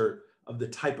concert of the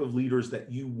type of leaders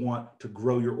that you want to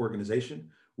grow your organization,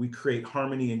 we create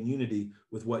harmony and unity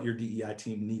with what your DEI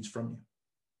team needs from you.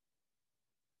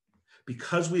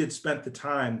 Because we had spent the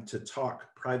time to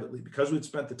talk privately, because we had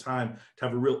spent the time to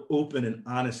have a real open and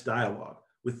honest dialogue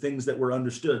with things that were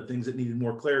understood, things that needed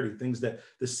more clarity, things that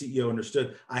the CEO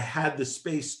understood, I had the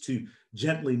space to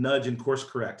gently nudge and course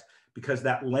correct, because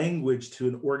that language to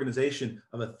an organization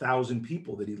of 1,000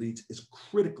 people that he leads is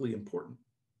critically important.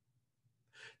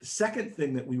 The second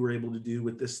thing that we were able to do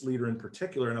with this leader in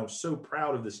particular, and I was so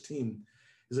proud of this team,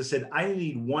 is I said, I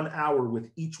need 1 hour with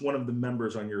each one of the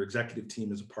members on your executive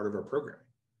team as a part of our programming,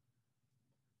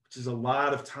 which is a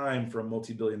lot of time for a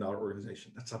multi-billion-dollar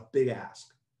organization. That's a big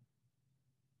ask.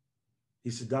 He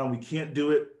said, Don, we can't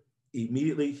do it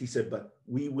immediately. He said, but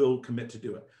we will commit to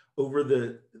do it. Over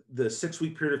the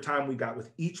 6-week period of time we got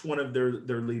with each one of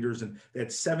their leaders, and they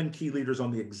had 7 key leaders on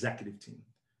the executive team.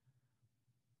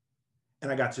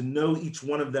 And I got to know each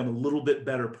one of them a little bit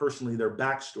better personally, their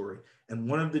backstory. And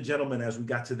one of the gentlemen, as we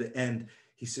got to the end,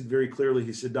 he said very clearly,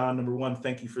 he said, Don, number one,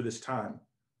 thank you for this time.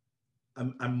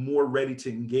 I'm more ready to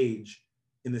engage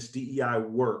in this DEI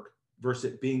work versus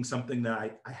it being something that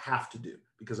I have to do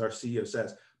because our CEO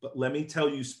says, but let me tell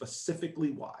you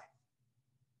specifically why.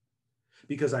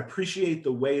 Because I appreciate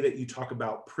the way that you talk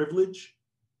about privilege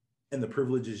and the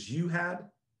privileges you had,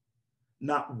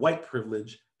 not white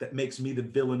privilege that makes me the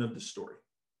villain of the story.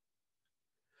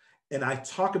 And I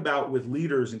talk about with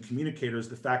leaders and communicators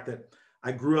the fact that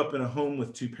I grew up in a home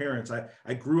with 2 parents.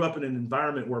 I grew up in an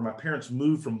environment where my parents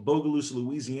moved from Bogalusa,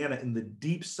 Louisiana in the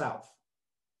deep South,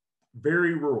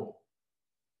 very rural,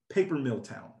 paper mill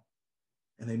town,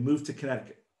 and they moved to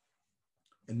Connecticut.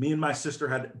 And me and my sister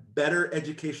had better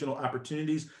educational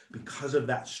opportunities because of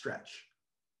that stretch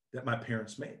that my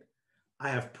parents made. I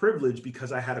have privilege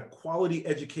because I had a quality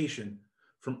education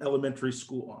from elementary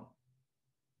school on.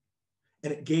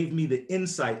 And it gave me the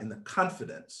insight and the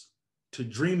confidence to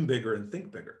dream bigger and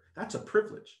think bigger. That's a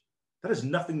privilege. That has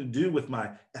nothing to do with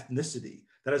my ethnicity.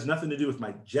 That has nothing to do with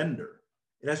my gender.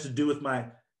 It has to do with my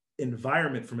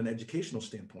environment from an educational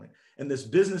standpoint. And this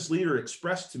business leader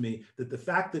expressed to me that the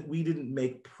fact that we didn't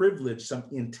make privilege some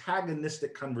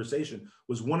antagonistic conversation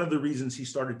was one of the reasons he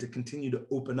started to continue to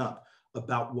open up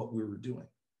about what we were doing.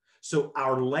 So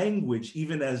our language,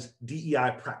 even as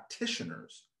DEI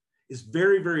practitioners, is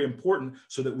very, very important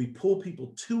so that we pull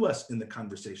people to us in the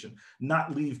conversation,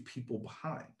 not leave people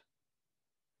behind.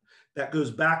 That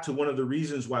goes back to one of the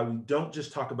reasons why we don't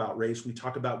just talk about race, we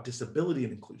talk about disability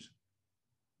and inclusion.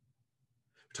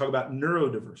 We talk about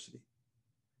neurodiversity.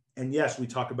 And yes, we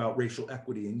talk about racial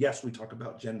equity. And yes, we talk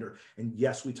about gender. And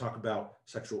yes, we talk about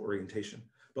sexual orientation.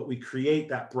 But we create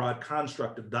that broad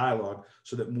construct of dialogue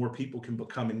so that more people can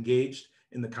become engaged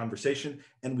in the conversation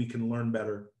and we can learn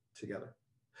better together.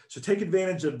 So take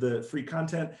advantage of the free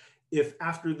content. If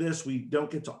after this we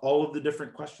don't get to all of the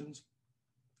different questions,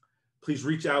 please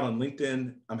reach out on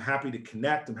LinkedIn. I'm happy to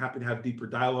connect. I'm happy to have deeper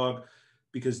dialogue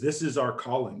because this is our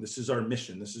calling. This is our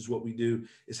mission. This is what we do,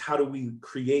 is how do we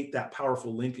create that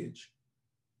powerful linkage,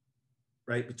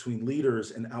 right, between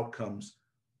leaders and outcomes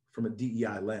from a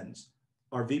DEI lens.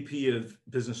 Our VP of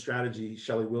Business Strategy,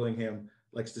 Shelley Willingham,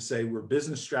 likes to say we're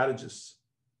business strategists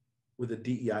with a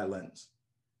DEI lens.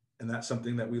 And that's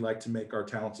something that we like to make our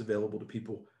talents available to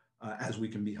people as we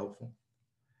can be helpful.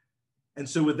 And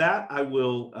so with that, I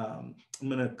will, I'm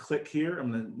gonna click here.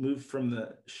 I'm gonna move from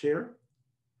the share.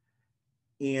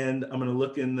 And I'm gonna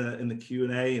look in the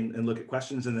Q&A and look at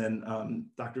questions. And then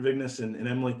Dr. Vignes and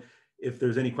Emily, if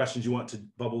there's any questions you want to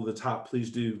bubble to the top,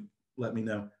 please do let me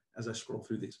know as I scroll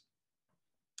through these.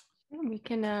 We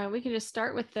can just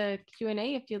start with the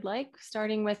Q&A if you'd like,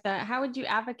 starting with how would you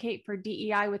advocate for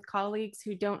DEI with colleagues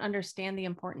who don't understand the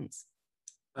importance?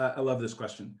 I love this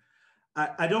question.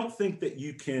 I don't think that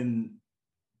you can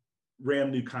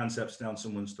ram new concepts down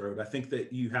someone's throat. I think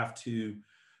that you have to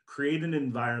create an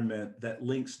environment that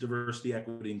links diversity,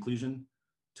 equity, inclusion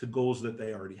to goals that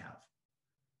they already have.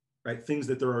 right? Things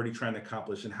that they're already trying to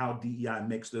accomplish and how DEI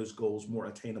makes those goals more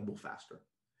attainable faster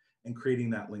and creating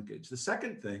that linkage. The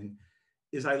second thing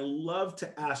is I love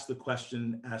to ask the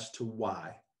question as to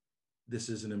why this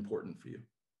isn't important for you.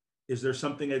 Is there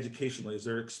something educationally? Is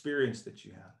there experience that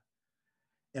you have?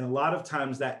 And a lot of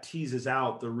times that teases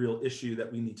out the real issue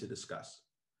that we need to discuss.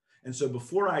 And so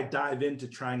before I dive into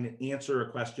trying to answer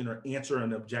a question or answer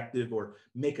an objective or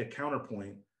make a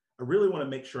counterpoint, I really want to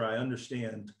make sure I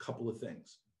understand a couple of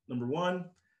things. Number one,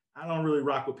 I don't really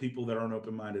rock with people that aren't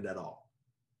open-minded at all,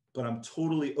 but I'm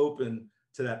totally open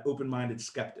to that open-minded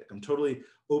skeptic. I'm totally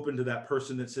open to that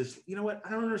person that says, you know what, I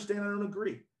don't understand, I don't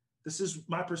agree. This is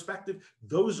my perspective.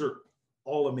 Those are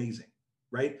all amazing,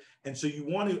 right? And so you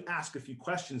want to ask a few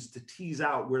questions to tease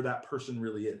out where that person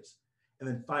really is, and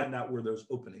then find out where those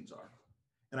openings are.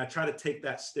 And I try to take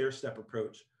that stair-step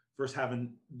approach, first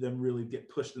having them really get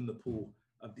pushed in the pool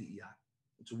of DEI.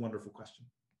 It's a wonderful question.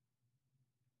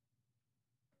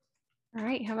 All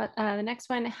right, how about the next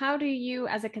one? How do you,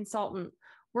 as a consultant,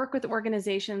 work with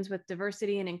organizations with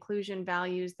diversity and inclusion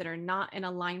values that are not in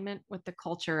alignment with the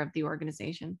culture of the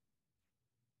organization?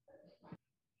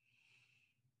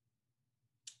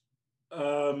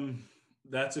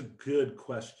 That's a good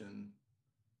question.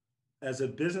 As a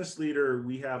business leader,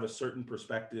 we have a certain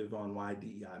perspective on why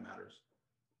DEI matters.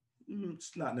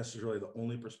 It's not necessarily the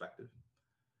only perspective.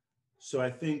 So I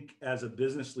think as a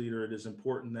business leader, it is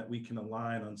important that we can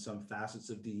align on some facets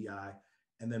of DEI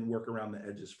and then work around the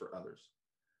edges for others,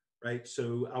 right?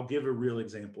 So I'll give a real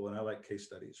example, and I like case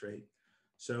studies, right?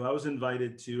 So I was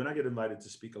invited to, and I get invited to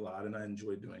speak a lot, and I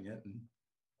enjoy doing it. And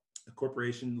a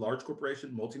corporation, large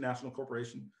corporation, multinational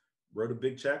corporation, wrote a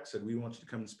big check, said, we want you to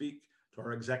come and speak to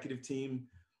our executive team,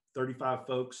 35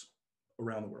 folks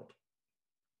around the world.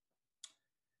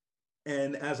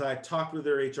 And as I talked with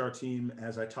their HR team,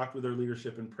 as I talked with their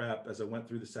leadership and prep, as I went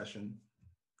through the session,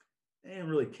 they didn't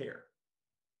really care,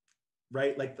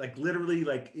 right? Like literally,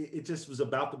 like it just was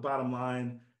about the bottom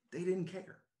line. They didn't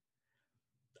care.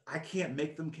 I can't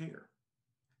make them care.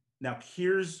 Now,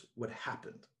 here's what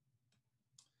happened.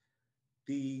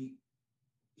 The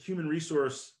human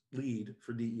resource lead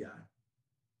for DEI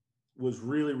was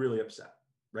really, really upset,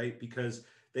 right? Because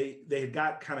they had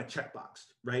got kind of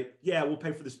checkboxed, right? Yeah, we'll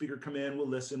pay for the speaker, come in, we'll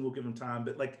listen, we'll give them time.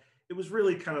 But like, it was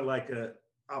really kind of like a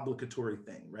obligatory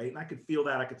thing, right? And I could feel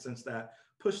that, I could sense that,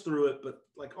 push through it, but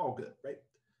like all good, right?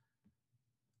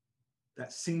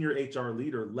 That senior HR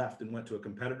leader left and went to a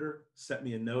competitor, sent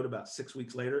me a note about 6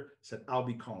 weeks later, said, I'll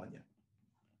be calling you.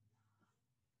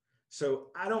 So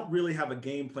I don't really have a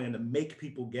game plan to make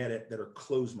people get it that are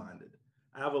closed-minded.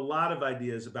 I have a lot of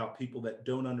ideas about people that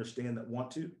don't understand, that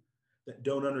want to, that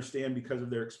don't understand because of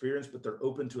their experience, but they're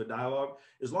open to a dialogue.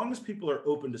 As long as people are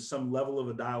open to some level of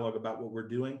a dialogue about what we're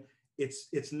doing,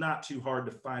 it's not too hard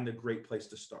to find a great place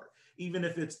to start. Even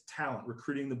if it's talent,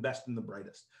 recruiting the best and the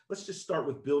brightest. Let's just start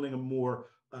with building a more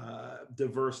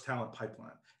diverse talent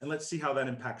pipeline, and let's see how that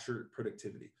impacts your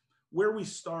productivity. Where we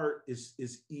start is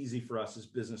easy for us as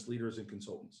business leaders and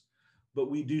consultants, but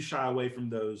we do shy away from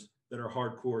those that are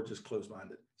hardcore, just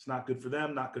closed-minded. It's not good for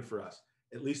them, not good for us.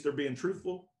 At least they're being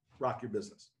truthful. Rock your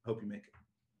business. Hope you make it.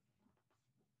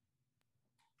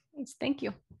 Thanks. Thank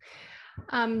you.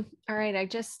 All right, I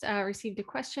just received a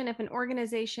question. If an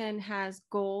organization has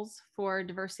goals for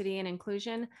diversity and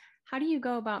inclusion, how do you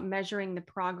go about measuring the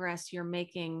progress you're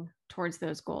making towards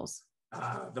those goals?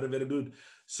 Very, very good.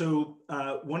 So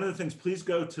one of the things, please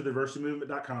go to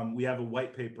diversitymovement.com. We have a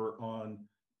white paper on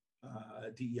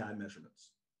DEI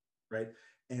measurements, right?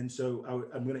 And so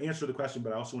I'm going to answer the question,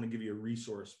 but I also want to give you a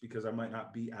resource because I might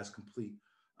not be as complete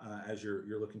as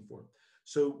you're looking for.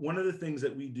 So one of the things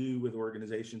that we do with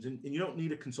organizations, and you don't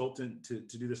need a consultant to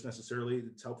do this necessarily,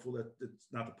 it's helpful, that's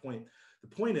not the point.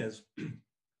 The point is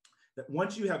that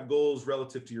once you have goals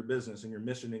relative to your business and your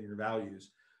mission and your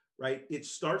values, right, it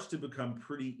starts to become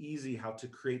pretty easy how to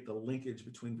create the linkage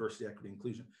between diversity, equity,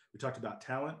 inclusion. We talked about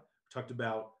talent, we talked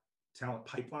about talent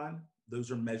pipeline.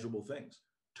 Those are measurable things.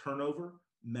 Turnover,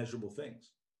 measurable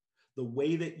things. The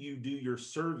way that you do your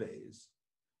surveys,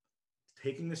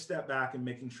 taking a step back and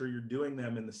making sure you're doing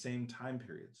them in the same time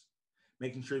periods,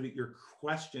 making sure that your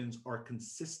questions are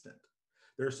consistent.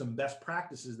 There are some best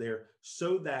practices there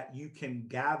so that you can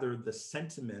gather the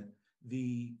sentiment,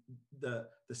 the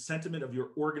sentiment of your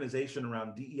organization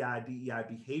around DEI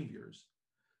behaviors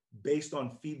based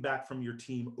on feedback from your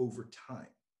team over time,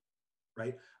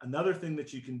 right? Another thing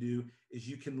that you can do is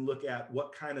you can look at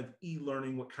what kind of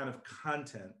e-learning, what kind of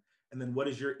content, and then what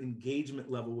is your engagement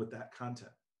level with that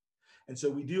content. And so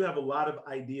we do have a lot of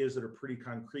ideas that are pretty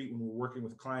concrete when we're working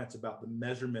with clients about the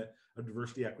measurement of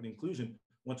diversity, equity, inclusion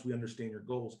once we understand your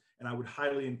goals. And I would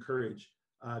highly encourage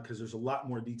because there's a lot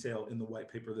more detail in the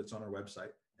white paper that's on our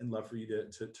website, and love for you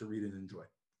to read and enjoy.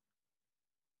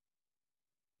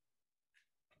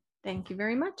 Thank you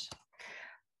very much.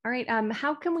 All right,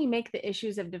 how can we make the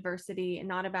issues of diversity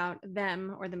not about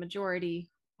them or the majority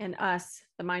and us,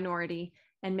 the minority,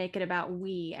 and make it about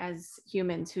we as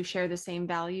humans who share the same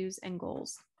values and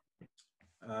goals?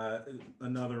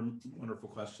 Another wonderful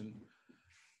question.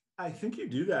 I think you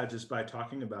do that just by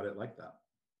talking about it like that.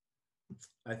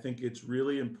 I think it's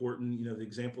really important, you know, the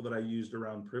example that I used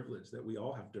around privilege, that we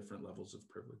all have different levels of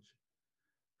privilege,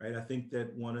 right? I think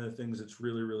that one of the things that's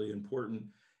really, really important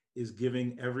is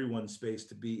giving everyone space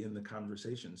to be in the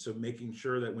conversation. So making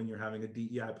sure that when you're having a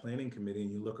DEI planning committee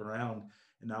and you look around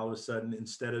and now all of a sudden,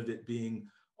 instead of it being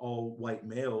all white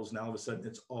males, now all of a sudden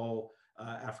it's all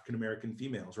African-American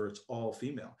females, or it's all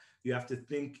female. You have to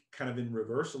think kind of in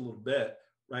reverse a little bit,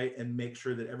 right? And make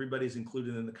sure that everybody's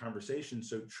included in the conversation.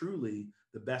 So truly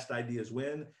the best ideas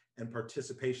win, and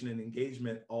participation and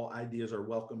engagement, all ideas are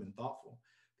welcome and thoughtful.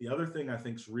 The other thing I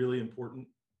think is really important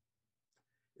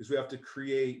is we have to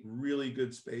create really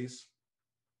good space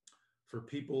for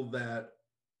people that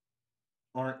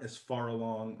aren't as far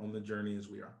along on the journey as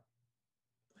we are.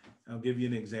 I'll give you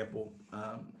an example.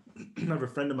 I have a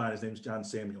friend of mine, his name's John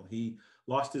Samuel. He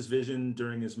lost his vision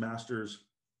during his master's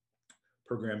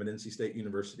program at NC State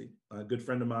University, a good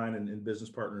friend of mine and business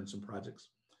partner in some projects.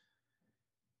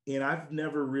 And I've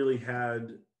never really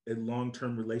had a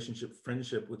long-term relationship,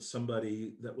 friendship with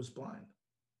somebody that was blind,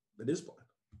 that is blind.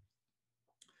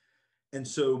 And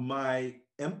so my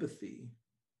empathy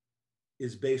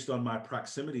is based on my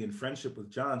proximity and friendship with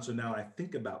John. So now I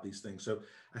think about these things. So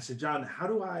I said, John, how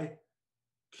do I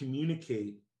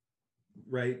communicate,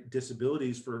 right,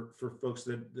 disabilities for folks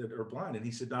that are blind? And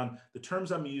he said, Don, the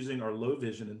terms I'm using are low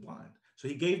vision and blind. So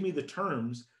he gave me the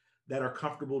terms that are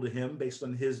comfortable to him based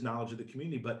on his knowledge of the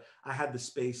community, but I had the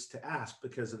space to ask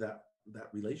because of that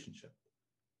relationship,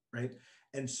 right?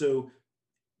 And so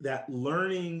that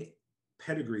learning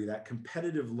pedigree, that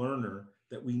competitive learner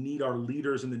that we need our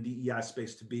leaders in the DEI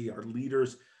space to be, our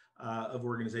leaders of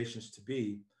organizations to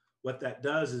be, what that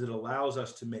does is it allows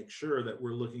us to make sure that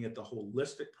we're looking at the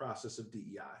holistic process of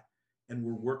DEI and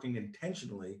we're working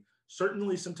intentionally.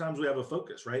 Certainly, sometimes we have a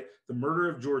focus, right? The murder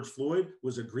of George Floyd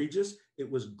was egregious. It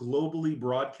was globally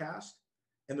broadcast.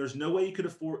 And there's no way you could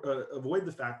avoid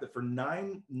the fact that for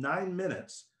nine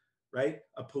minutes, right,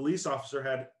 a police officer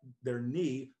had their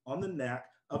knee on the neck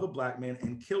of a Black man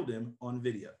and killed him on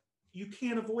video. You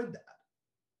can't avoid that.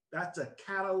 That's a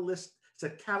catalyst. It's a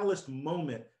catalyst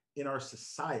moment in our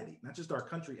society, not just our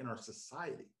country, in our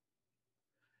society.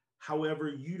 However,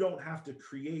 you don't have to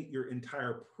create your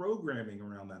entire programming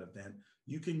around that event.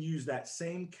 You can use that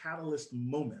same catalyst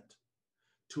moment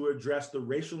to address the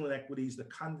racial inequities, the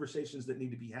conversations that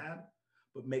need to be had,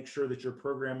 but make sure that your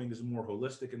programming is more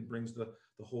holistic and brings the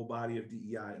whole body of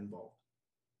DEI involved.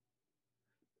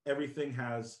 Everything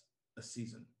has a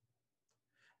season.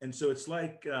 And so it's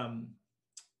like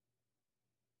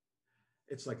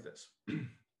this.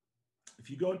 If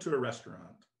you go into a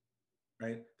restaurant,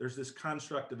 right, there's this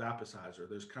construct of appetizer.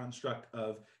 There's construct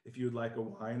of if you would like a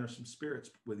wine or some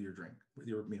spirits with your drink, with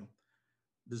your meal,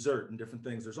 dessert and different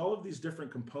things. There's all of these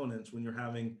different components when you're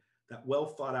having that well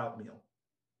thought out meal,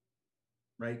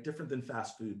 right? Different than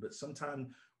fast food, but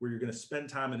sometime where you're going to spend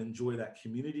time and enjoy that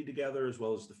community together, as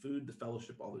well as the food, the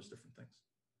fellowship, all those different things.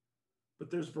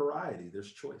 But there's variety,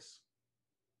 there's choice,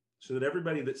 so that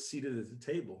everybody that's seated at the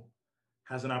table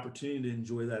has an opportunity to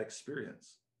enjoy that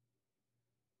experience.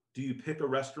 Do you pick a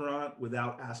restaurant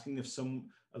without asking if some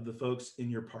of the folks in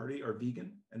your party are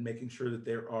vegan and making sure that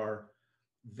there are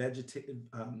vegan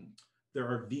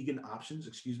options,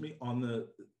 on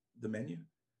the menu?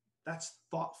 That's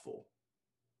thoughtful,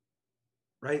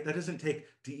 right? That doesn't take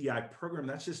DEI program.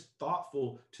 That's just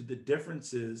thoughtful to the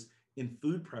differences in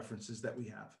food preferences that we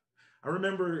have. I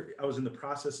remember I was in the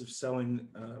process of selling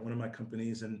one of my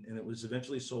companies, and it was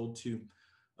eventually sold to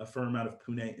a firm out of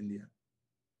Pune, India.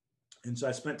 And so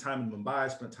I spent time in Mumbai,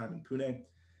 spent time in Pune,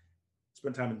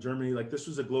 spent time in Germany. Like, this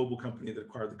was a global company that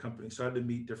acquired the company. So I had to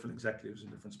meet different executives in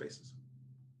different spaces.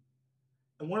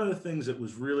 And one of the things that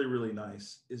was really, really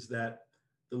nice is that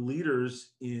the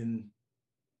leaders in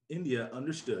India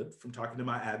understood, from talking to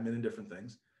my admin and different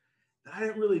things, that I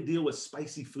didn't really deal with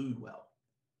spicy food well,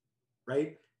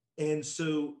 right? And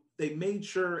so they made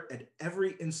sure at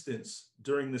every instance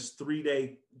during this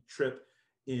 3-day trip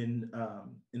in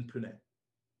Pune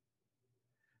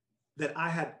that I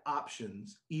had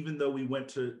options, even though we went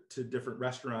to different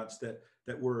restaurants that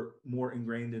were more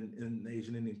ingrained in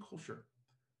Asian Indian culture.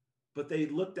 But they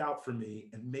looked out for me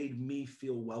and made me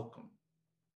feel welcome.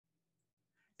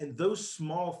 And those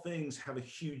small things have a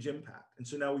huge impact. And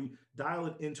so now we dial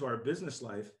it into our business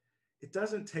life. It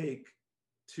doesn't take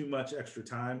too much extra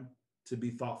time to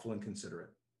be thoughtful and considerate.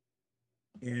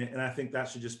 And I think that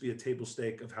should just be a table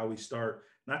stake of how we start,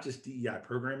 not just DEI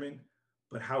programming,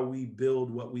 but how we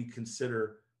build what we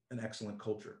consider an excellent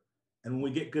culture. And when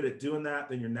we get good at doing that,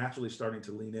 then you're naturally starting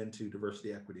to lean into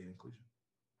diversity, equity, and inclusion.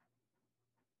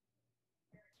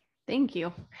 Thank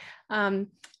you.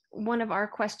 One of our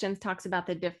questions talks about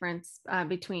the difference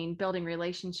between building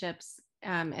relationships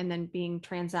and then being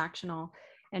transactional,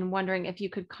 and wondering if you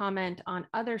could comment on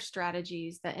other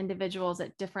strategies that individuals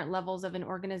at different levels of an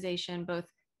organization, both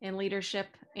in leadership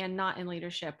and not in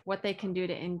leadership, what they can do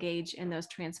to engage in those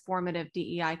transformative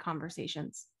DEI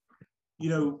conversations. You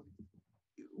know,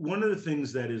 one of the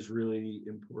things that is really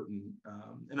important,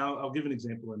 and I'll give an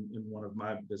example in one of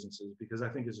my businesses, because I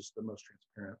think it's just the most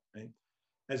transparent, right?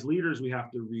 As leaders, we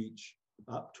have to reach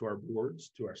up to our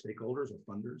boards, to our stakeholders, our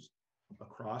funders,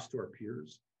 across to our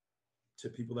peers, to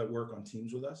people that work on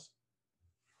teams with us,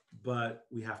 but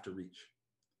we have to reach.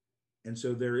 And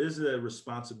so there is a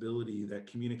responsibility that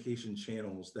communication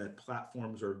channels, that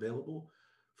platforms are available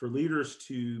for leaders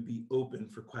to be open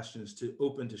for questions, to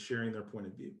open to sharing their point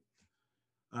of view.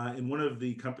 In one of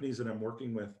the companies that I'm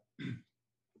working with,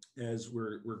 as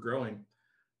we're growing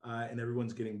and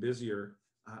everyone's getting busier,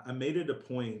 I made it a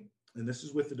point, and this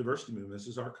is with the diversity movement, this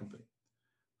is our company,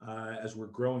 as we're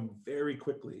growing very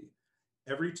quickly,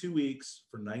 every 2 weeks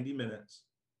for 90 minutes,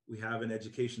 we have an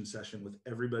education session with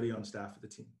everybody on staff of the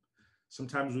team.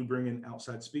 Sometimes we bring in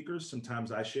outside speakers,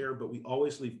 sometimes I share, but we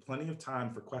always leave plenty of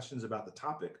time for questions about the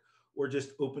topic or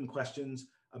just open questions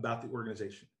about the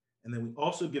organization. And then we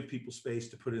also give people space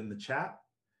to put it in the chat,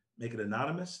 make it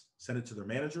anonymous, send it to their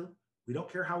manager. We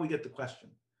don't care how we get the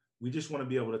question. We just want to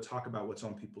be able to talk about what's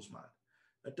on people's mind.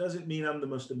 That doesn't mean I'm the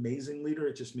most amazing leader.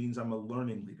 It just means I'm a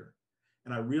learning leader.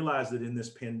 And I realized that in this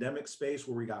pandemic space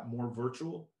where we got more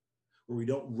virtual, where we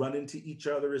don't run into each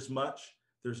other as much,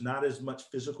 there's not as much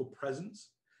physical presence.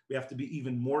 We have to be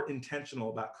even more intentional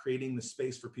about creating the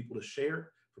space for people to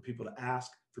share, for people to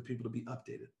ask, for people to be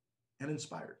updated and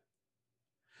inspired.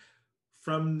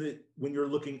 When you're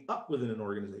looking up within an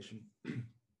organization,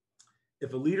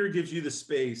 if a leader gives you the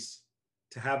space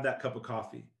to have that cup of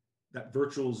coffee, that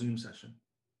virtual Zoom session,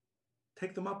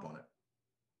 take them up on it.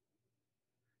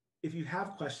 If you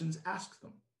have questions, ask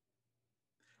them.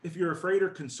 If you're afraid or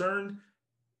concerned,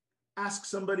 ask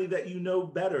somebody that you know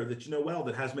better, that you know well,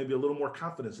 that has maybe a little more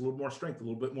confidence, a little more strength, a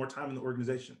little bit more time in the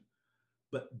organization.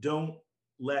 But don't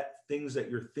let things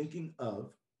that you're thinking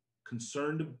of,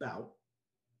 concerned about,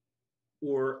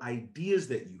 or ideas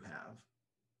that you have,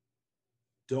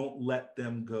 don't let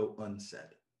them go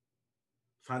unsaid.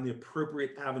 Find the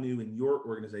appropriate avenue in your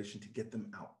organization to get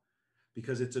them out,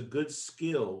 because it's a good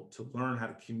skill to learn how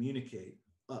to communicate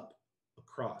up,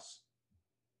 across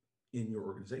in your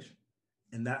organization.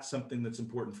 And that's something that's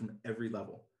important from every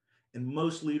level. And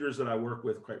most leaders that I work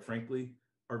with, quite frankly,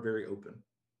 are very open.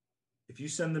 If you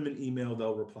send them an email,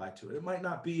 they'll reply to it. It might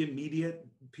not be immediate,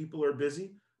 people are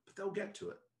busy, but they'll get to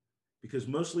it. Because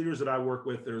most leaders that I work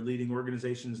with that are leading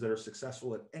organizations that are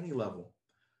successful at any level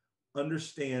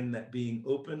understand that being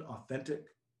open, authentic,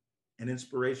 and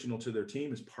inspirational to their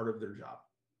team is part of their job.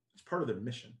 It's part of their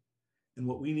mission. And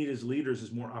what we need as leaders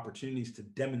is more opportunities to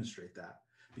demonstrate that,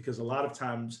 because a lot of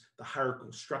times the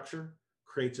hierarchical structure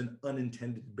creates an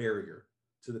unintended barrier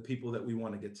to the people that we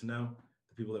want to get to know,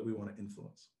 the people that we want to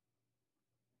influence.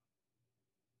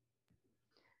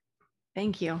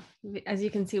 Thank you. As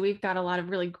you can see, we've got a lot of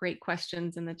really great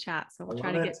questions in the chat, so we'll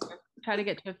try to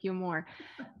get to a few more.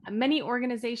 Many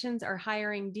organizations are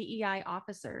hiring DEI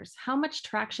officers. How much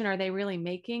traction are they really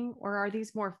making, or are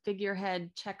these more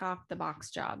figurehead, check off the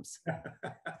box jobs?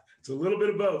 It's a little bit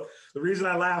of both. The reason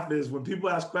I laugh is when people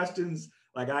ask questions,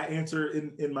 like I answer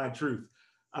in my truth.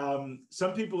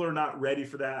 Some people are not ready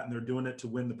for that, and they're doing it to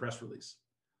win the press release.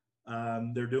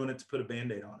 They're doing it to put a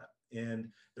Band-Aid on it. And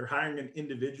they're hiring an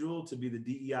individual to be the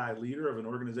DEI leader of an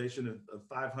organization of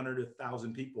 500 to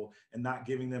 1,000 people and not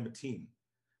giving them a team.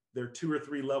 They're 2 or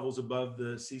 3 levels above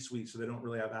the C-suite, so they don't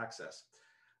really have access.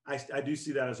 I do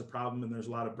see that as a problem, and there's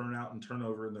a lot of burnout and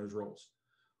turnover in those roles.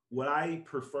 What I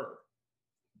prefer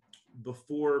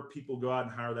before people go out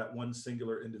and hire that one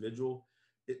singular individual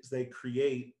is they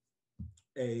create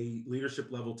a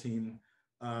leadership level team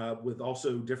with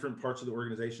also different parts of the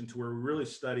organization, to where we really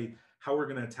study how we're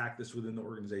going to attack this within the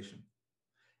organization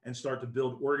and start to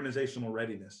build organizational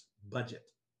readiness,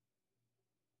 budget,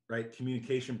 right?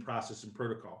 Communication process and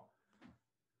protocol.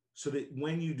 So that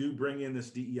when you do bring in this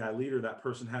DEI leader, that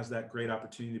person has that great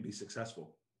opportunity to be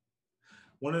successful.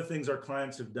 One of the things our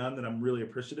clients have done that I'm really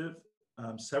appreciative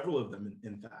several of them,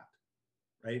 in fact,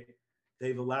 right?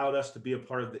 They've allowed us to be a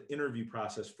part of the interview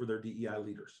process for their DEI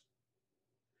leaders,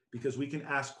 because we can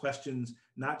ask questions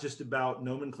not just about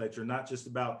nomenclature, not just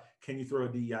about can you throw a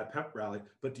DEI pep rally,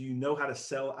 but do you know how to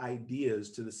sell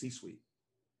ideas to the C-suite?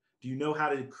 Do you know how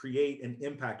to create and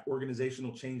impact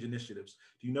organizational change initiatives?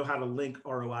 Do you know how to link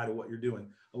ROI to what you're doing?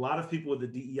 A lot of people with the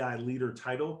DEI leader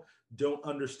title don't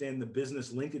understand the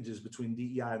business linkages between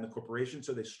DEI and the corporation,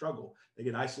 so they struggle. They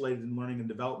get isolated in learning and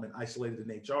development, isolated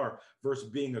in HR, versus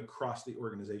being across the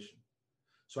organization.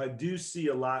 So I do see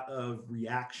a lot of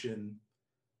reaction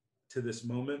to this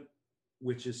moment,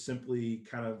 which is simply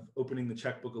kind of opening the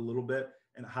checkbook a little bit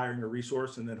and hiring a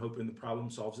resource and then hoping the problem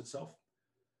solves itself.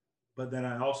 But then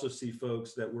I also see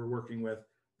folks that we're working with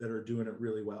that are doing it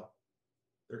really well.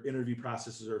 Their interview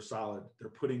processes are solid. They're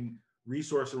putting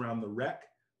resource around the rec,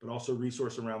 but also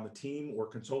resource around the team or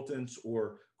consultants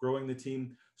or growing the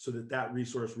team so that that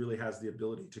resource really has the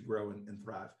ability to grow and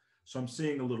thrive. So I'm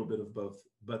seeing a little bit of both,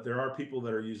 but there are people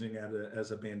that are using it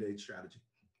as a Band-Aid strategy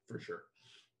for sure.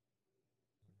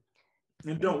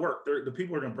 And it don't work. The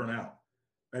people are going to burn out.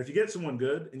 Right? If you get someone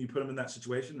good and you put them in that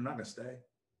situation, they're not going to stay.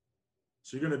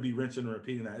 So you're going to be rinsing and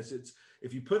repeating that. It's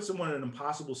if you put someone in an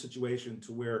impossible situation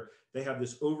to where they have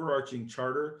this overarching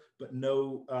charter, but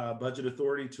no budget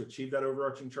authority to achieve that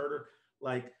overarching charter,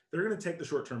 like they're going to take the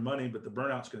short-term money, but the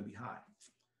burnout's going to be high.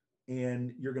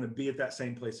 And you're going to be at that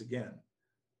same place again.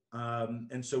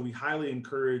 And so we highly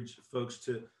encourage folks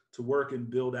to work and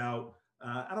build out,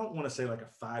 I don't want to say like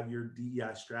a 5-year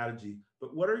DEI strategy,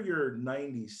 but what are your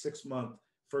 96-month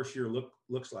first year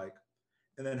looks like?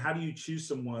 And then how do you choose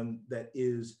someone that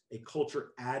is a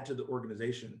culture add to the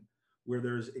organization where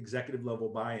there's executive level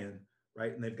buy-in,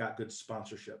 right? And they've got good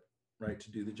sponsorship, right, to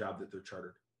do the job that they're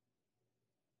chartered.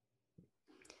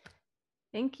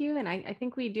 Thank you. And I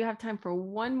think we do have time for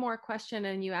one more question,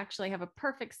 and you actually have a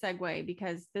perfect segue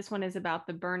because this one is about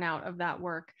the burnout of that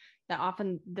work, that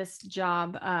often this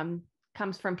job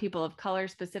comes from people of color,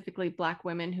 specifically Black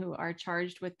women who are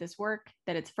charged with this work,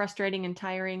 that it's frustrating and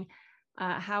tiring.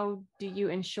 How do you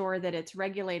ensure that it's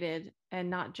regulated and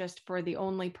not just for the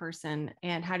only person?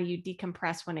 And how do you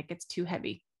decompress when it gets too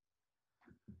heavy?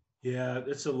 Yeah,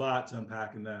 it's a lot to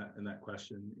unpack in that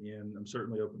question. And I'm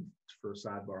certainly open for a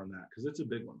sidebar on that because it's a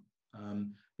big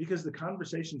one. Because the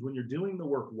conversations, when you're doing the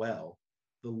work well,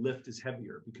 the lift is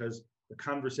heavier because the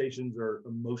conversations are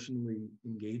emotionally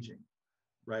engaging,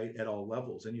 right, at all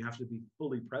levels. And you have to be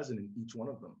fully present in each one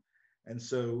of them. And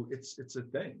so it's a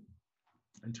thing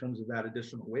in terms of that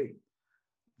additional weight.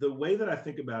 The way that I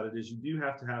think about it is you do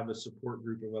have to have a support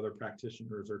group of other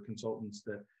practitioners or consultants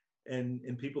that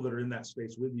and people that are in that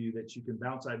space with you that you can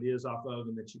bounce ideas off of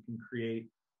and that you can create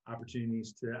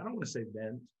opportunities to, I don't want to say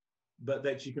vent, but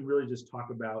that you can really just talk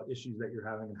about issues that you're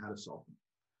having and how to solve them,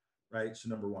 right? So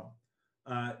number one.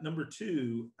 Number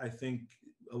two, I think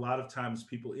a lot of times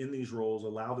people in these roles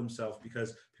allow themselves,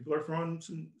 because people are throwing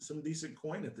some decent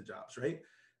coin at the jobs, right?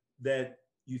 That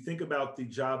you think about the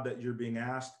job that you're being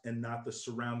asked and not the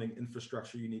surrounding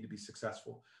infrastructure you need to be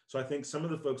successful. So I think some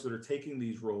of the folks that are taking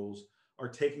these roles are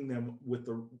taking them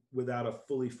without a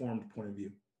fully formed point of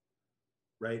view,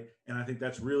 right? And I think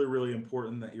that's really, really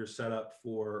important that you're set up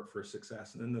for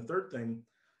success. And then the third thing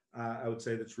I would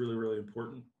say that's really, really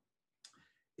important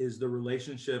is the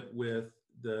relationship with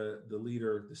the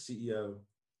leader, the CEO,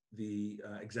 the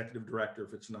executive director,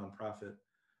 if it's a nonprofit,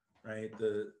 right?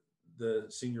 The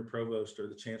senior provost or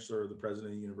the chancellor or the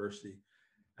president of the university.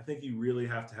 I think you really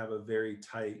have to have a very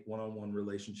tight one-on-one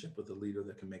relationship with the leader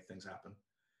that can make things happen.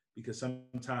 Because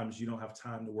sometimes you don't have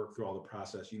time to work through all the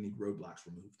process. You need roadblocks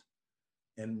removed.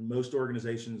 And most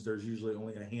organizations, there's usually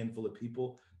only a handful of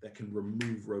people that can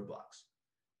remove roadblocks.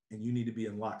 And you need to be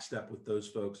in lockstep with those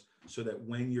folks so that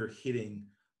when you're hitting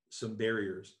some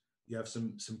barriers, you have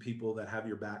some people that have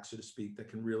your back, so to speak, that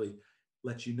can really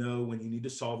let you know when you need to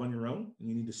solve on your own and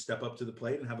you need to step up to the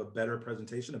plate and have a better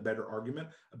presentation, a better argument,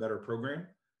 a better program,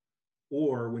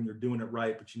 or when you're doing it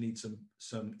right, but you need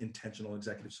some intentional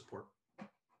executive support.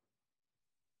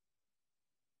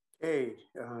 Hey,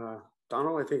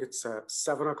 Donald, I think it's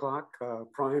 7 o'clock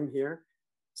prime here.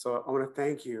 So I want to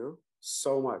thank you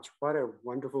so much. What a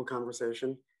wonderful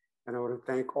conversation. And I want to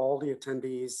thank all the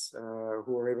attendees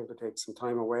who were able to take some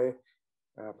time away,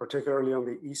 particularly on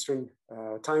the Eastern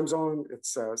time zone.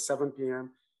 It's 7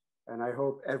 p.m. And I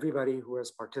hope everybody who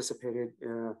has participated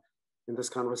in this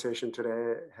conversation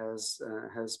today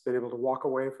has been able to walk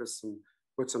away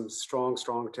with some strong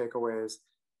takeaways.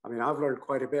 I mean, I've learned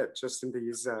quite a bit just in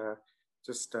these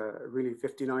really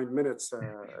 59 minutes,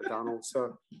 Donald.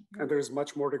 So, and there's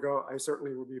much more to go. I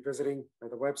certainly will be visiting the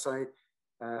website.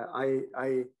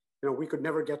 I we could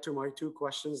never get to my 2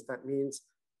 questions. That means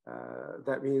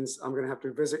I'm going to have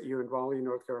to visit you in Raleigh,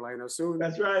 North Carolina soon.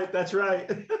 That's right. That's right.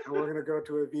 And we're going to go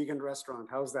to a vegan restaurant.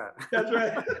 How's that? That's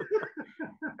right.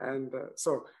 And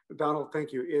so, Donald,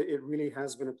 thank you. It really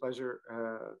has been a pleasure,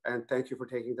 and thank you for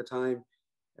taking the time.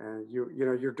 And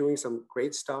you're doing some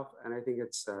great stuff, and I think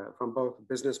it's from both a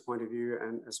business point of view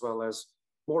and as well as,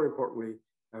 more importantly,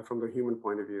 from the human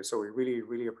point of view. So we really,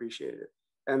 really appreciate it.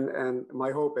 And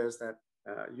my hope is that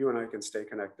you and I can stay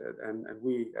connected, and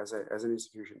we as an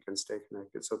institution can stay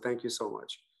connected. So thank you so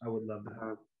much. I would love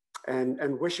that.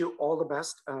 And wish you all the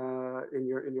best in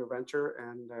your venture.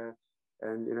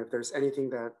 And if there's anything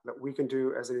that we can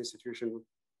do as an institution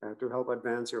to help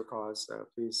advance your cause,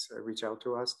 please reach out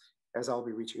to us, as I'll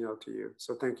be reaching out to you.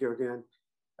 So thank you again.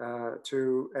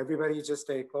 To everybody, just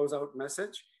a closeout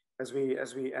message as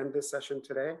we end this session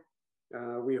today.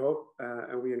 We hope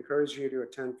and we encourage you to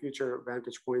attend future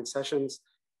Vantage Point sessions.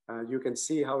 You can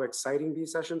see how exciting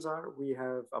these sessions are. We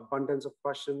have abundance of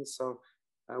questions, so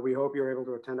we hope you're able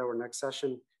to attend our next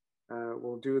session.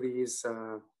 We'll do these,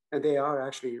 and they are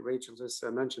actually, Rachel just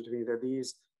mentioned to me that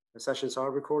these sessions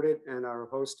are recorded and are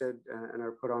hosted and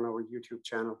are put on our YouTube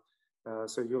channel.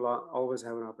 So you'll always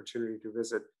have an opportunity to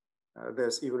visit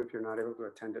this, even if you're not able to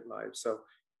attend it live. So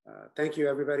thank you,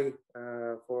 everybody,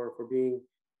 for being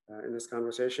in this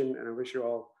conversation, and I wish you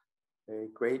all a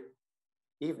great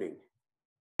evening.